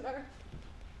comfort, nurse?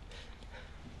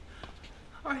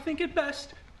 I think it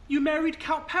best you married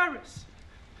Count Paris.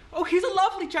 Oh, he's a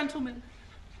lovely gentleman.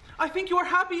 I think you are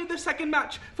happy in the second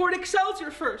match, for it excels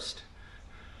your first.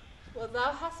 Well,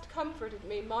 thou hast comforted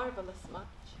me marvelous much.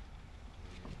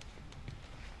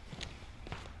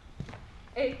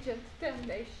 Agent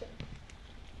damnation.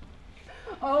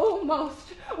 O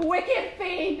most wicked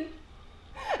fiend,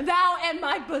 thou and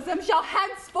my bosom shall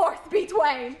henceforth be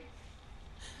twain.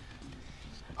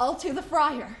 I'll to the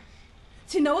friar,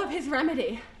 to know of his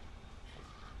remedy.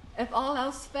 If all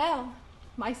else fail,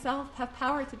 myself have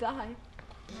power to die.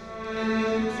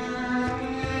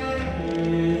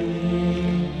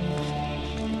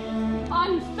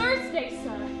 On Thursday,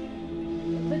 sir.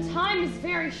 The time is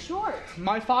very short.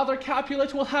 My father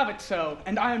Capulet will have it so,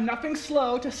 and I am nothing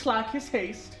slow to slack his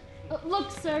haste.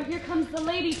 Look, sir, here comes the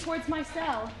lady towards my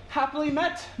cell. Happily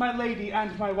met, my lady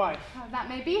and my wife. That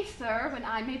may be, sir, when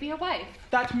I may be a wife.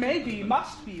 That may be,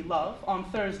 must be, love, on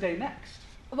Thursday next.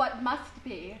 What must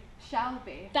be, shall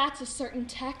be. That's a certain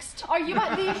text. Are you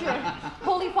at leisure,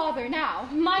 holy father, now?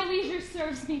 My leisure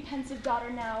serves me, pensive daughter,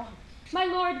 now. My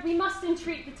lord, we must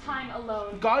entreat the time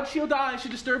alone. God shield I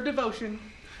should disturb devotion.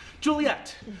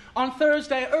 Juliet, on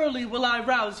Thursday early will I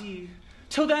rouse ye.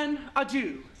 Till then,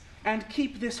 adieu, and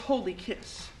keep this holy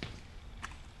kiss.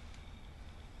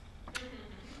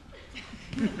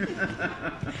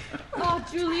 Ah,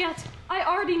 Juliet, I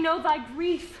already know thy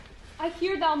grief. I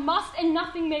hear thou must, and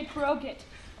nothing may prorogue it,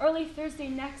 early Thursday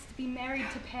next be married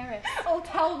to Paris. Oh,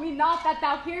 tell me not that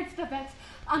thou hear'st of it,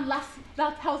 unless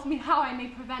thou tells me how I may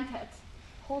prevent it.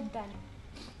 Hold then.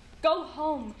 Go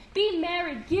home, be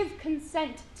married, give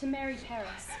consent to marry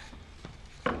Paris.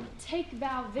 Take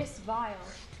thou this vial,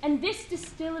 and this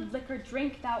distilled liquor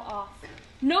drink thou off.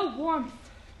 No warmth,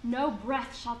 no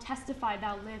breath shall testify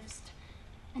thou livest.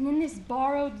 And in this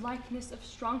borrowed likeness of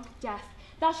strong death,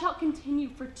 thou shalt continue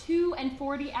for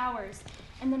 42 hours,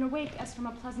 and then awake as from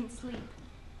a pleasant sleep.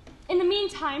 In the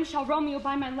meantime shall Romeo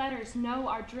by my letters know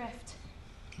our drift,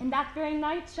 and that very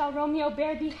night shall Romeo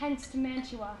bear thee hence to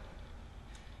Mantua.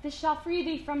 This shall free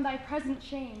thee from thy present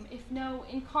shame, if no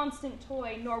inconstant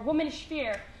toy nor womanish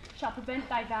fear shall prevent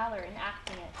thy valor in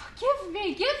acting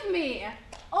it. Give me!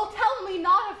 Oh, tell me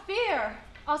not of fear!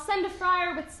 I'll send a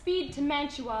friar with speed to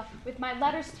Mantua, with my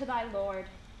letters to thy lord.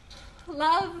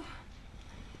 Love,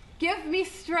 give me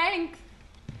strength,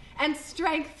 and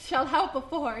strength shall help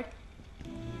afford.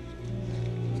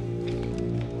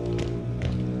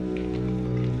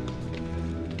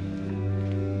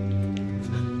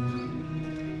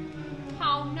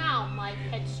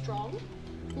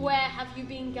 you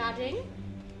been gadding?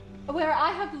 Where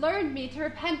I have learned me to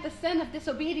repent the sin of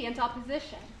disobedient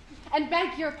opposition, and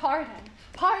beg your pardon.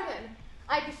 Pardon,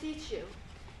 I beseech you.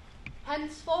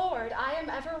 Henceforward, I am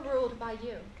ever ruled by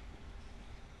you.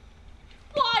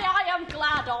 Why, I am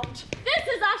glad on't. This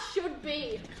is as should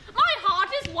be. My heart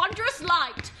is wondrous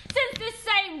light, since this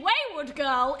same wayward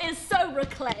girl is so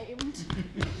reclaimed.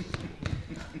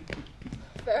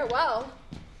 Farewell.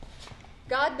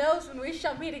 God knows when we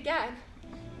shall meet again.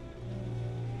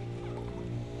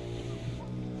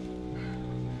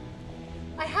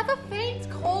 I have a faint,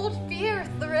 cold fear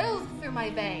thrills through my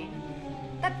vein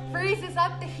that freezes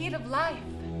up the heat of life.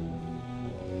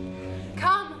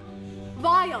 Come,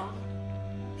 vial,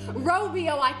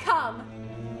 Romeo, I come.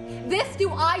 This do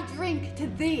I drink to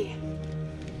thee.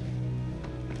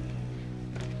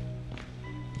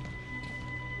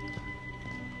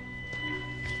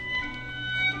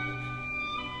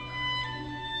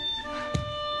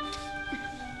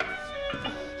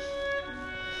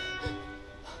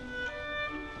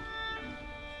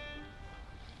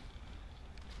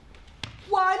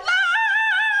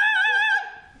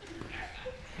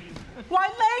 Why,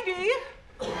 lady,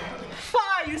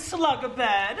 fie, you slug of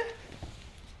bed.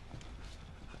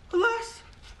 Alas,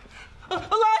 help,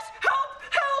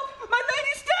 help, my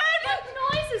lady's dead. What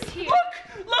noise is here?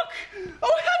 Look,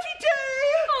 oh, heavy day.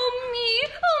 Oh me,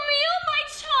 oh my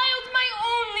child, my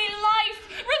only life.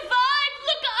 Revive,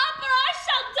 look up, or I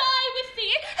shall die with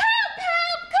thee. Help,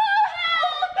 go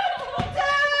help.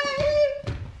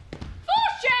 For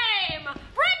shame,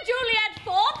 bring Juliet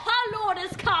forth, her lord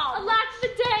is come. Alack the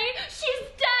day, she's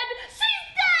dead.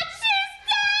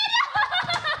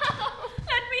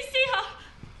 Let me see her.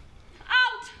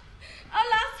 Out.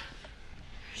 Alas,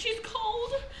 she's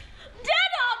cold.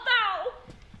 Dead art thou.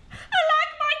 Alack,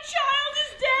 my child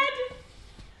is dead.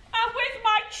 And with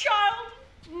my child,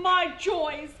 my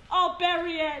joys are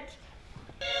buried.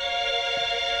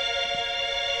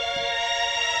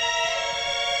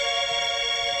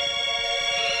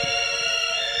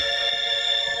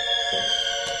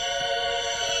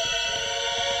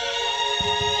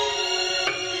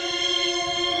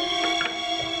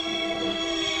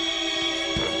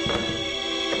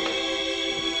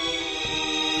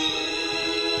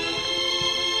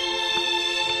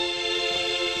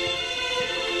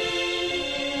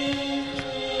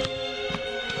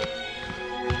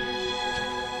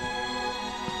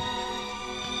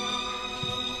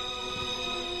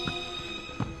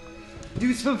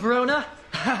 News from Verona?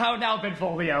 How now,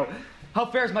 Benvolio? How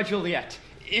fares my Juliet?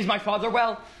 Is my father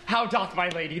well? How doth my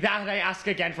lady? That I ask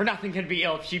again, for nothing can be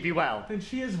ill if she be well. Then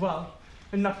she is well,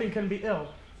 and nothing can be ill.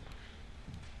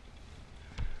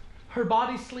 Her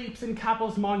body sleeps in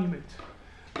Capel's monument,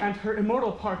 and her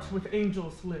immortal part with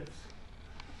angels lives.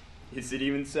 Is it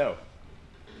even so?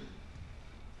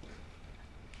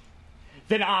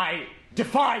 Then I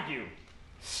defy you,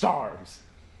 stars.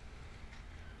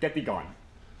 Get thee gone.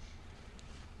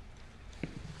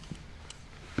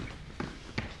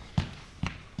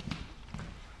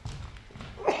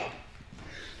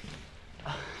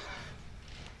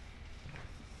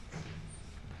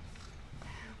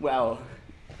 Well,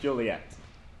 Juliet,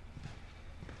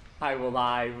 I will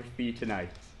lie with thee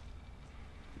tonight.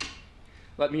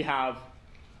 Let me have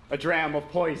a dram of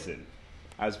poison,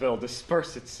 as will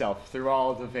disperse itself through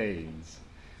all the veins,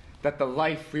 that the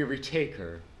life-weary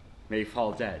taker may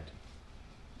fall dead.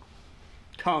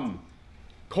 Come,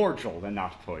 cordial and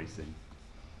not poison.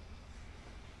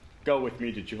 Go with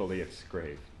me to Juliet's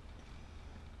grave,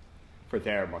 for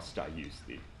there must I use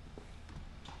thee.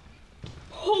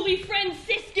 Holy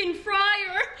Franciscan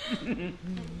friar!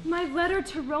 My letter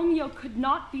to Romeo could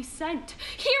not be sent.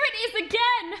 Here it is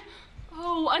again!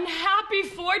 Oh, unhappy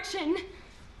fortune!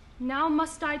 Now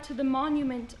must I to the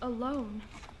monument alone.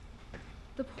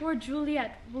 The poor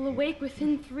Juliet will awake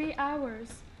within 3 hours.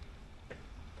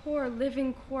 Poor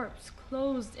living corpse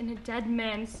closed in a dead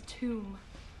man's tomb.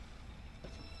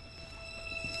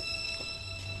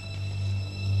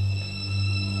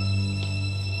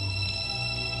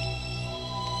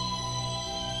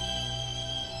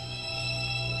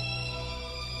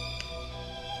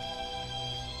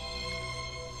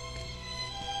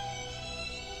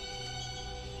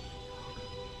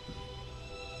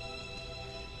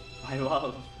 My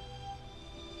love,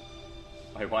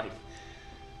 my wife.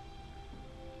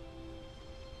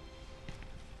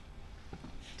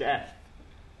 Death,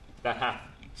 that hath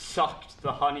sucked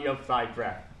the honey of thy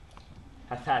breath,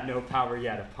 hath had no power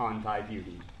yet upon thy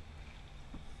beauty.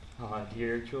 Ah,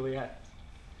 dear Juliet,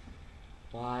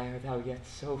 why art thou yet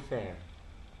so fair?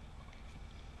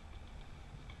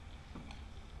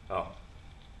 Oh,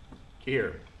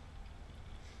 here,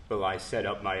 will I set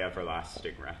up my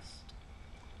everlasting rest,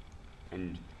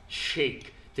 and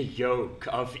shake the yoke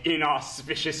of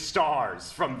inauspicious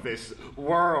stars from this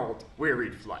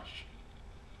world-wearied flesh.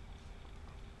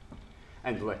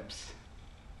 And lips,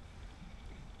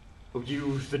 O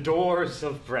you, the doors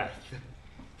of breath,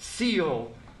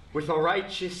 seal with a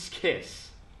righteous kiss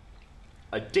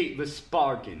a dateless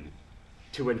bargain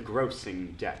to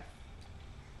engrossing death.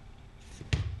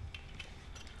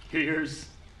 Here's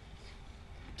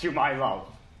to my love.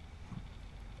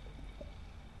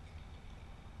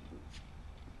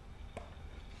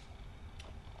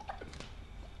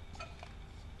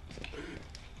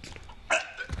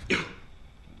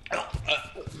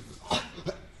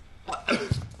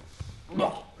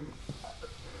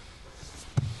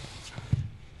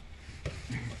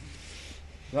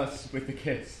 Thus, with the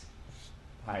kiss,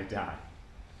 I die.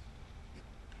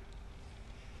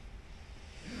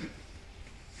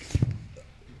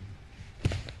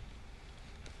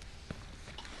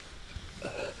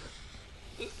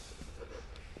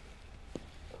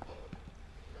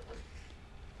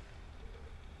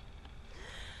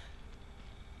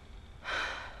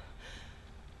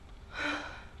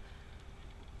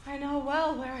 I know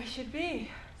well where I should be.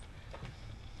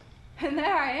 And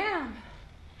there I am.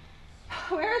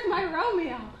 Where's my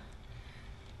Romeo?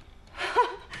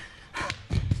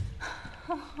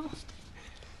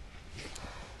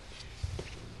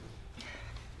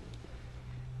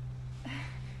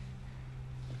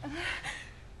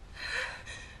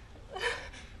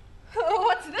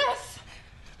 What's this?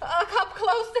 A cup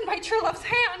closed in my true love's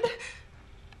hand.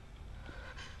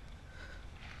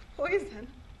 Poison.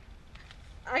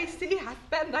 I see hath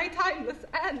been thy timeless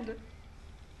end.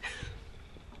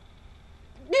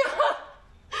 No,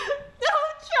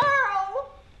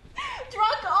 churl!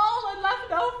 Drunk all and left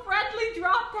no friendly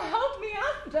drop to help me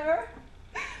after.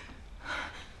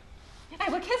 I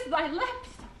will kiss thy lips.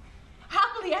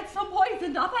 Haply yet some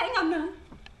poison doth hang on them.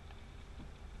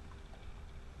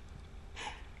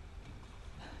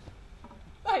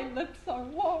 Thy lips are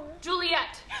warm.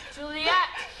 Juliet! Juliet!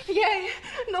 Yea,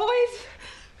 noise.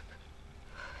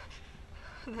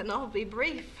 Then I'll be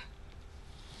brief.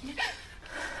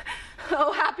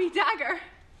 Oh, happy dagger,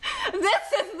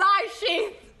 this is thy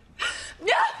sheath.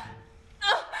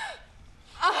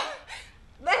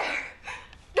 There.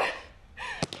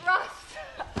 Rust.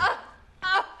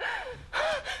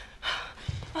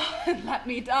 And let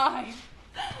me die.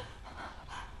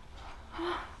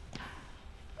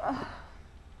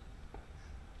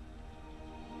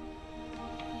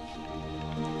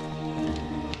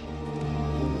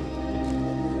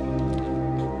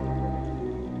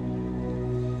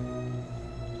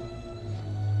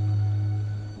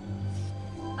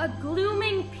 A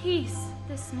glooming peace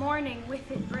this morning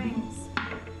with it brings.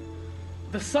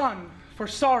 The sun, for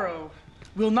sorrow,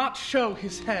 will not show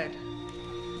his head.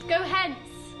 Go hence,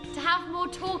 to have more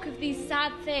talk of these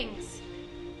sad things.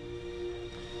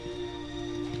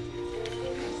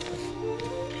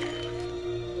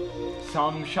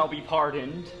 Some shall be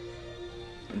pardoned,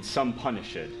 and some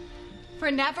punished.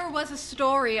 For never was a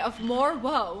story of more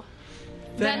woe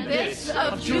Than this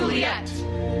of Juliet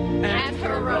and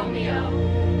her Romeo.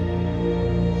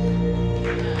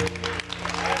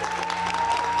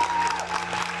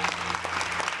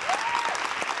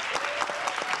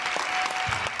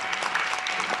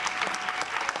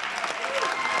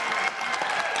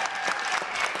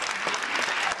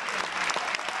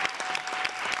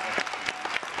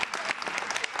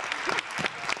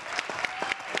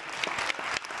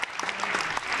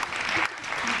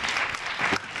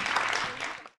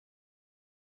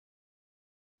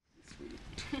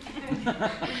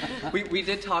 We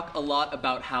did talk a lot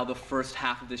about how the first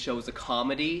half of the show is a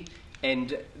comedy,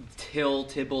 and till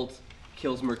Tybalt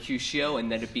kills Mercutio,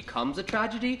 and then it becomes a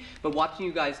tragedy. But watching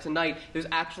you guys tonight, there's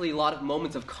actually a lot of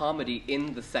moments of comedy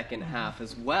in the second half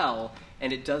as well,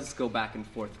 and it does go back and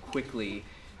forth quickly,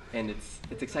 and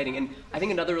it's exciting. And I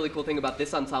think another really cool thing about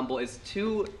this ensemble is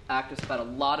two actors have had a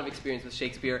lot of experience with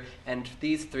Shakespeare, and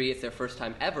these three, it's their first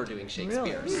time ever doing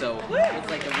Shakespeare. Really? So it's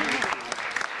like a really cool.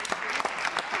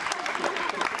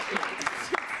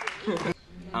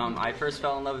 I first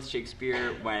fell in love with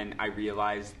Shakespeare when I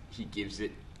realized he gives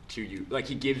it to you. Like,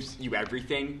 he gives you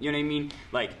everything, you know what I mean?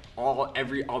 Like, all the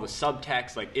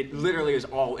subtext, like, it literally is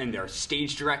all in there.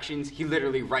 Stage directions, he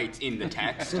literally writes in the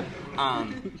text.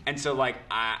 And so, like,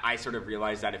 I sort of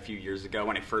realized that a few years ago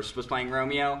when I first was playing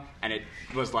Romeo, and it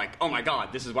was like, oh my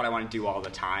god, this is what I want to do all the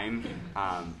time.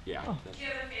 Yeah. Do you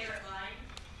have a favorite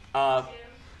line?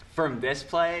 From this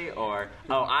play, or,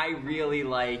 I really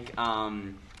like,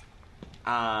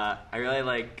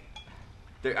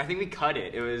 I think we cut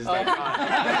it. It was like,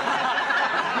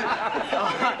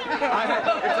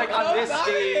 It's like on this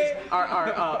stage,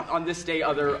 on this day,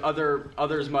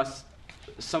 others must.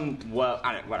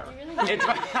 Whatever.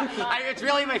 It's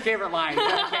really my favorite line.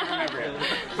 I can't remember it.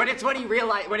 But it's when he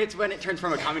when it turns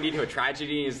from a comedy to a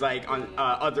tragedy. Is like on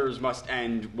others must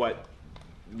end what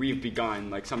we've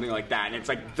begun, like something like that. And it's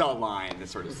like the line that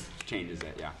sort of changes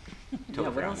it. Yeah.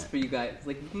 Totally. What else for you guys?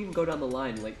 Like, you can even go down the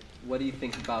line. Like, what do you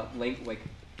think about like?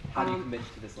 How do you commit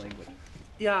to this language?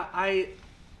 Yeah, I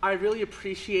really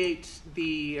appreciate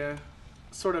the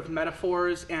sort of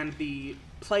metaphors and the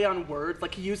play on words.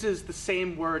 Like, he uses the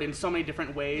same word in so many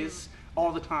different ways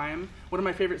all the time. One of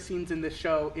my favorite scenes in this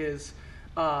show is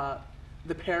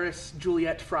the Paris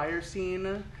Juliet Friar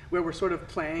scene, where we're sort of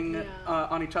playing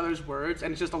on each other's words,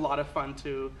 and it's just a lot of fun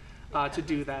to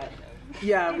do that.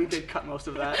 Yeah, we did cut most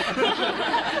of that.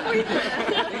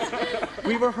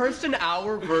 We rehearsed an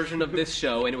hour version of this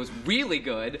show, and it was really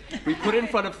good. We put it in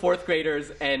front of fourth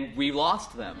graders, and we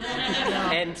lost them.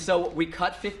 And so we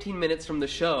cut 15 minutes from the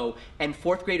show, and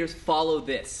fourth graders follow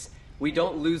this. We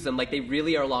don't lose them. Like, they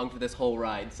really are along for this whole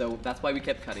ride. So that's why we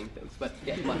kept cutting things. But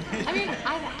yeah, fun. I mean,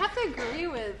 I have to agree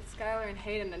with Skylar and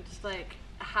Hayden, and just like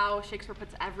how Shakespeare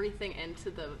puts everything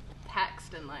into the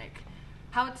text, and like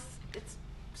how it's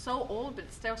so old, but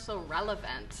it's still so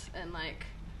relevant, and like,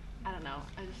 I don't know,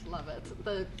 I just love it.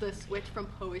 The switch from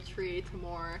poetry to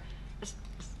more, it's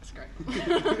great.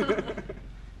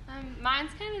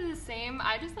 Mine's kind of the same.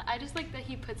 I just like that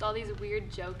he puts all these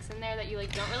weird jokes in there that you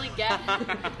like don't really get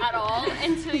at all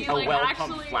until you like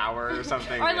actually flower or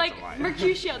something. Or like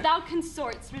Mercutio, thou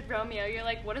consorts with Romeo. You're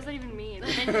like, what does that even mean?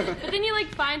 But then you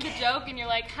like find the joke and you're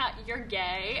like, ha, you're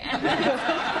gay, and then it's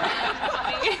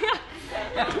funny.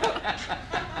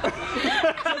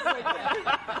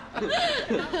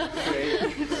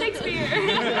 Shakespeare.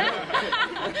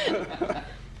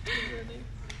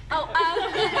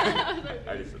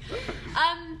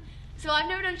 So I've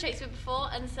never done Shakespeare before,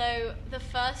 and so the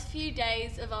first few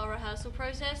days of our rehearsal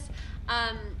process,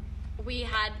 we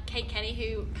had Kate Kenny,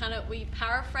 who we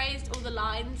paraphrased all the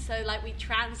lines, so like we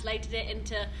translated it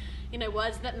into,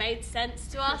 words that made sense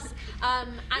to us,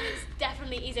 and it's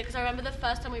definitely easier, because I remember the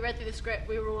first time we read through the script,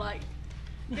 we were all like,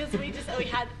 because we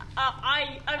had,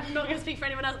 I'm not going to speak for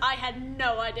anyone else, I had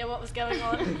no idea what was going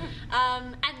on.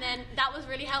 And then that was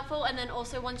really helpful, and then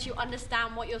also once you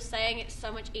understand what you're saying, it's so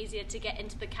much easier to get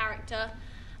into the character.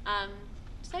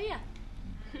 So yeah.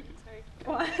 Sorry.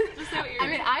 What? I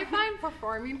mean, I find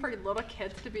performing for little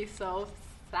kids to be so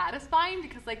satisfying,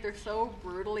 because like they're so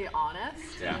brutally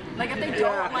honest. Yeah. Like if they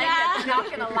don't like it, they're not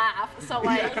gonna laugh. So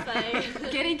like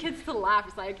getting kids to laugh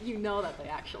is like, that they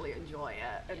actually enjoy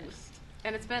it,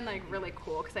 and it's been like really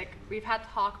cool, because like we've had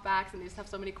talkbacks and they just have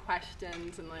so many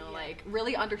questions, and they'll like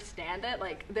really understand it.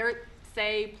 Like there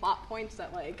say plot points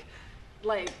that like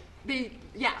they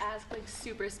ask like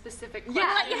super specific questions.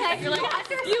 Yeah, you're like,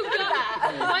 you got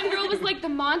that. One girl was like the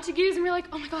Montagues, and we're like,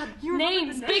 oh my god,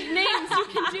 names, big names, you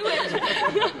can do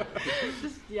it.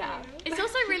 It's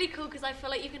also really cool because I feel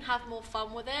like you can have more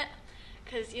fun with it,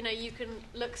 because you can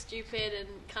look stupid and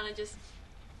kind of just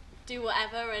do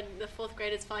whatever, and the fourth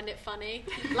graders find it funny.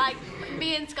 Like,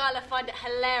 me and Skylar find it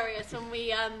hilarious when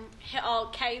we hit our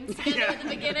canes together at the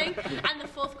beginning, and the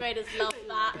fourth graders love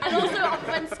that. And also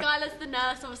when Skylar's the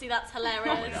nurse, obviously that's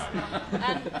hilarious.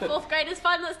 And fourth graders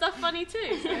find that stuff funny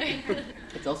too. So.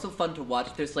 It's also fun to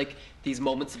watch. There's like these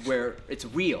moments where it's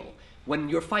real. When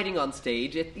you're fighting on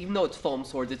stage, even though it's foam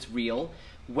swords, it's real.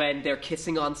 When they're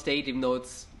kissing on stage, even though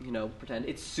it's, pretend,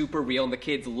 it's super real, and the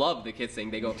kids love the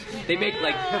kissing. They make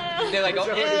like, they're like, oh,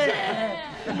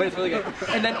 but it's really good.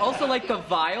 And then also like the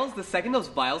vials, the second those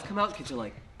vials come out, kids are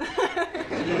like,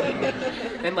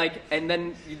 and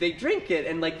then they drink it,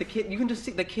 and like you can just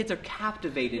see the kids are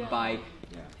captivated by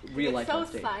real life on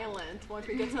stage. It's so silent once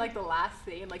we get to like the last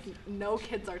scene, like no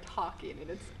kids are talking, and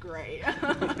it's great.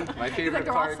 My favorite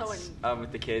parts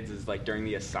with the kids is like during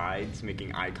the asides,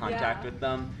 making eye contact with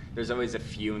them. There's always a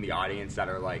few in the audience that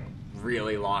are like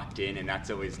really locked in, and that's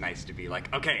always nice to be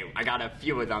like, okay, I got a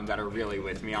few of them that are really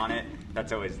with me on it.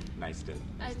 That's always nice to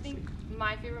I think see.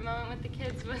 My favorite moment with the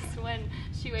kids was when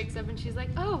she wakes up and she's like,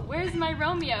 oh, where's my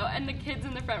Romeo? And the kids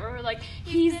in the front row were like,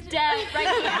 he's dead, right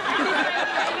here.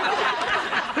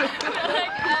 We're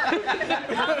like,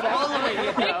 following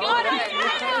you. They got it.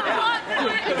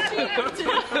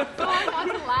 So I want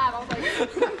to laugh. I was like,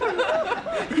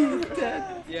 he's dead.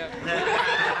 Yeah.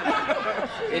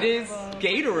 It is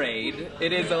Gatorade.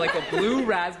 It is like a blue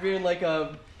raspberry and like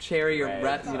a cherry or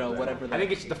red, whatever. I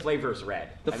think it's the flavor is red.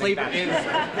 The flavor is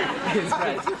red.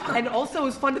 And also it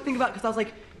was fun to think about, because I was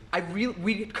like,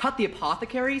 we cut the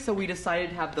apothecary, so we decided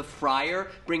to have the friar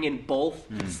bring in both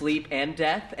sleep and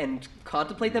death and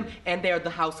contemplate them, and they are the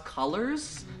house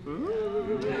colors.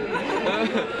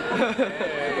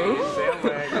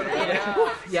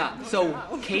 Yeah, so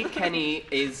Kate Kenny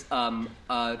is an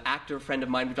actor friend of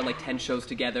mine. We've done like 10 shows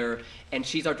together, and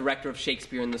she's our director of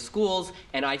Shakespeare in the schools,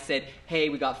 and I said, hey,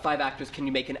 we got 5 actors, can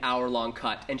you make an hour-long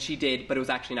cut? And she did, but it was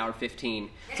actually an hour 15.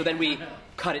 So then we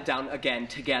cut it down again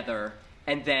together,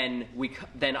 and then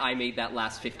I made that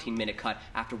last 15-minute cut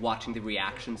after watching the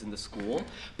reactions in the school.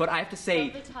 But I have to say,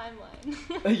 the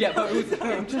timeline. yeah, but it was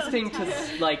interesting to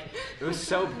like. It was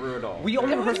so brutal. We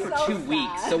only rehearsed for 2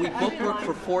 weeks, so we book worked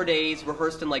for 4 days,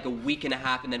 rehearsed in like a week and a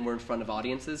half, and then we're in front of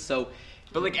audiences. So.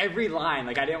 But like every line,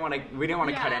 like we didn't want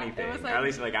to cut anything. It was Or at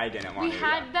least like I didn't want to. We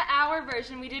had the hour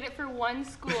version. We did it for one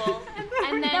school,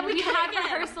 and then we had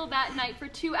rehearsal that night for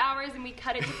 2 hours, and we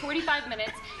cut it to 45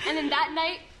 minutes. And then that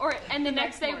night, and the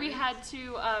next day, we had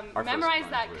to memorize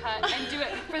that cut and do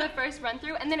it for the first run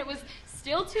through. And then it was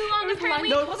still too long apparently.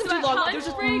 No, it wasn't so too long. Lunch There's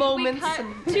just break, moments. We cut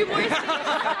 2 more scenes.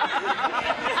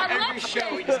 Every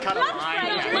show we just cut a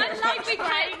line. Lunch break, we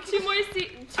cut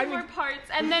 2 more parts,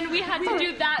 and then we had to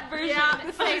do that version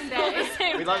the same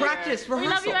day. Practice, rehearsal. We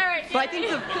love you, Eric. But I think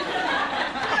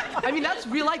I mean, that's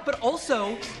real life, but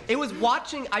also, it was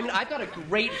watching, I mean, I've got a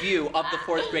great view of the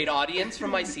 4th grade audience from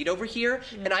my seat over here,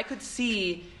 and I could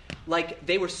see, like,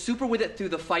 they were super with it through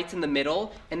the fights in the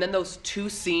middle, and then those 2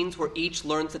 scenes where each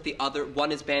learns that the other,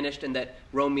 one is banished and that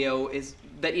Romeo is,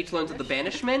 that each learns of the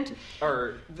banishment.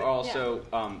 Or also,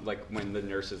 like, when the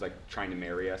nurse is, like, trying to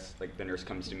marry us, like, the nurse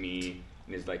comes to me,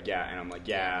 and is like, yeah, and I'm like,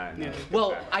 yeah. And then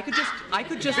well, I could just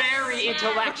very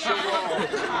intellectual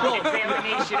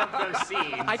examination of those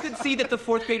scenes. I could see that the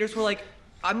 4th graders were like,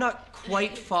 I'm not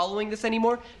quite following this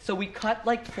anymore, so we cut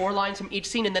like 4 lines from each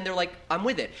scene, and then they're like, I'm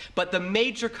with it. But the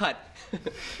major cut. So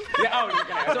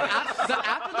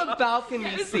after the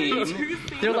balcony scene,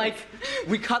 they're like,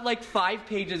 we cut like 5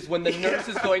 pages when the nurse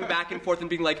is going back and forth and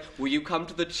being like, will you come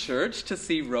to the church to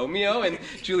see Romeo? And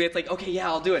Juliet's like, okay, yeah,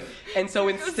 I'll do it. And so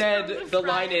instead, the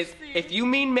line is, if you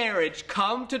mean marriage,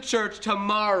 come to church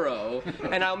tomorrow,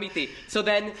 and I'll meet thee. So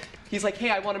then he's like, hey,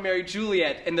 I want to marry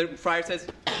Juliet. And the friar says,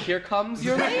 here comes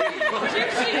your lady. It's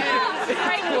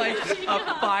like a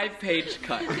 5-page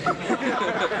cut.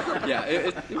 Yeah,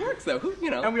 it works though. You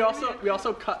know. And we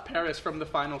also cut Paris from the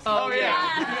final scene. Oh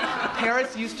yeah.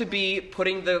 Paris used to be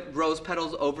putting the rose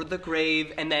petals over the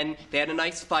grave, and then they had a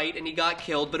nice fight, and he got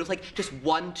killed. But it was like just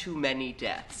one too many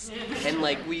deaths. And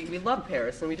like we love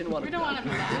Paris, and we didn't want to. We don't want to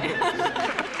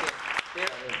die.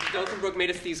 Dosenbrook made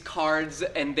us these cards,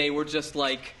 and they were just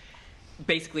like.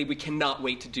 Basically, we cannot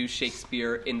wait to do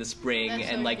Shakespeare in the spring,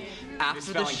 and like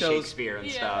after the shows, Shakespeare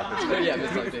and stuff.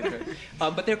 Shakespeare.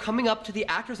 But they're coming up to the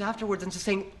actors afterwards and just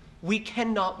saying, "We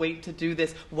cannot wait to do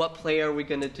this. What play are we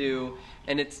going to do?"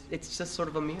 And it's just sort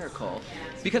of a miracle,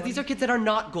 because these are kids that are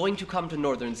not going to come to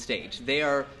Northern Stage. They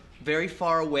are very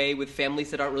far away with families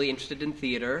that aren't really interested in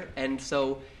theater, and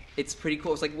so it's pretty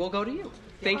cool. It's like, we'll go to you.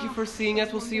 Thank you for seeing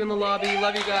us. We'll see you in the lobby.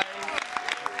 Love you guys.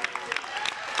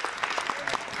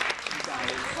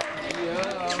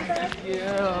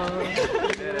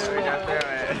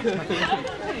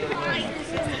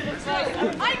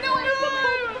 I know it was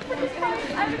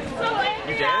I'm so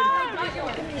angry. You did?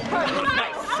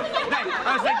 Nice. I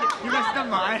was like, you must have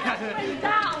mine.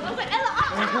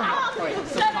 Alright,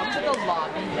 so come to the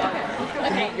lobby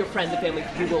and meet your friends and family.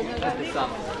 We will put this up.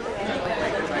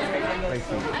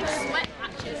 Sweat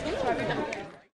patches.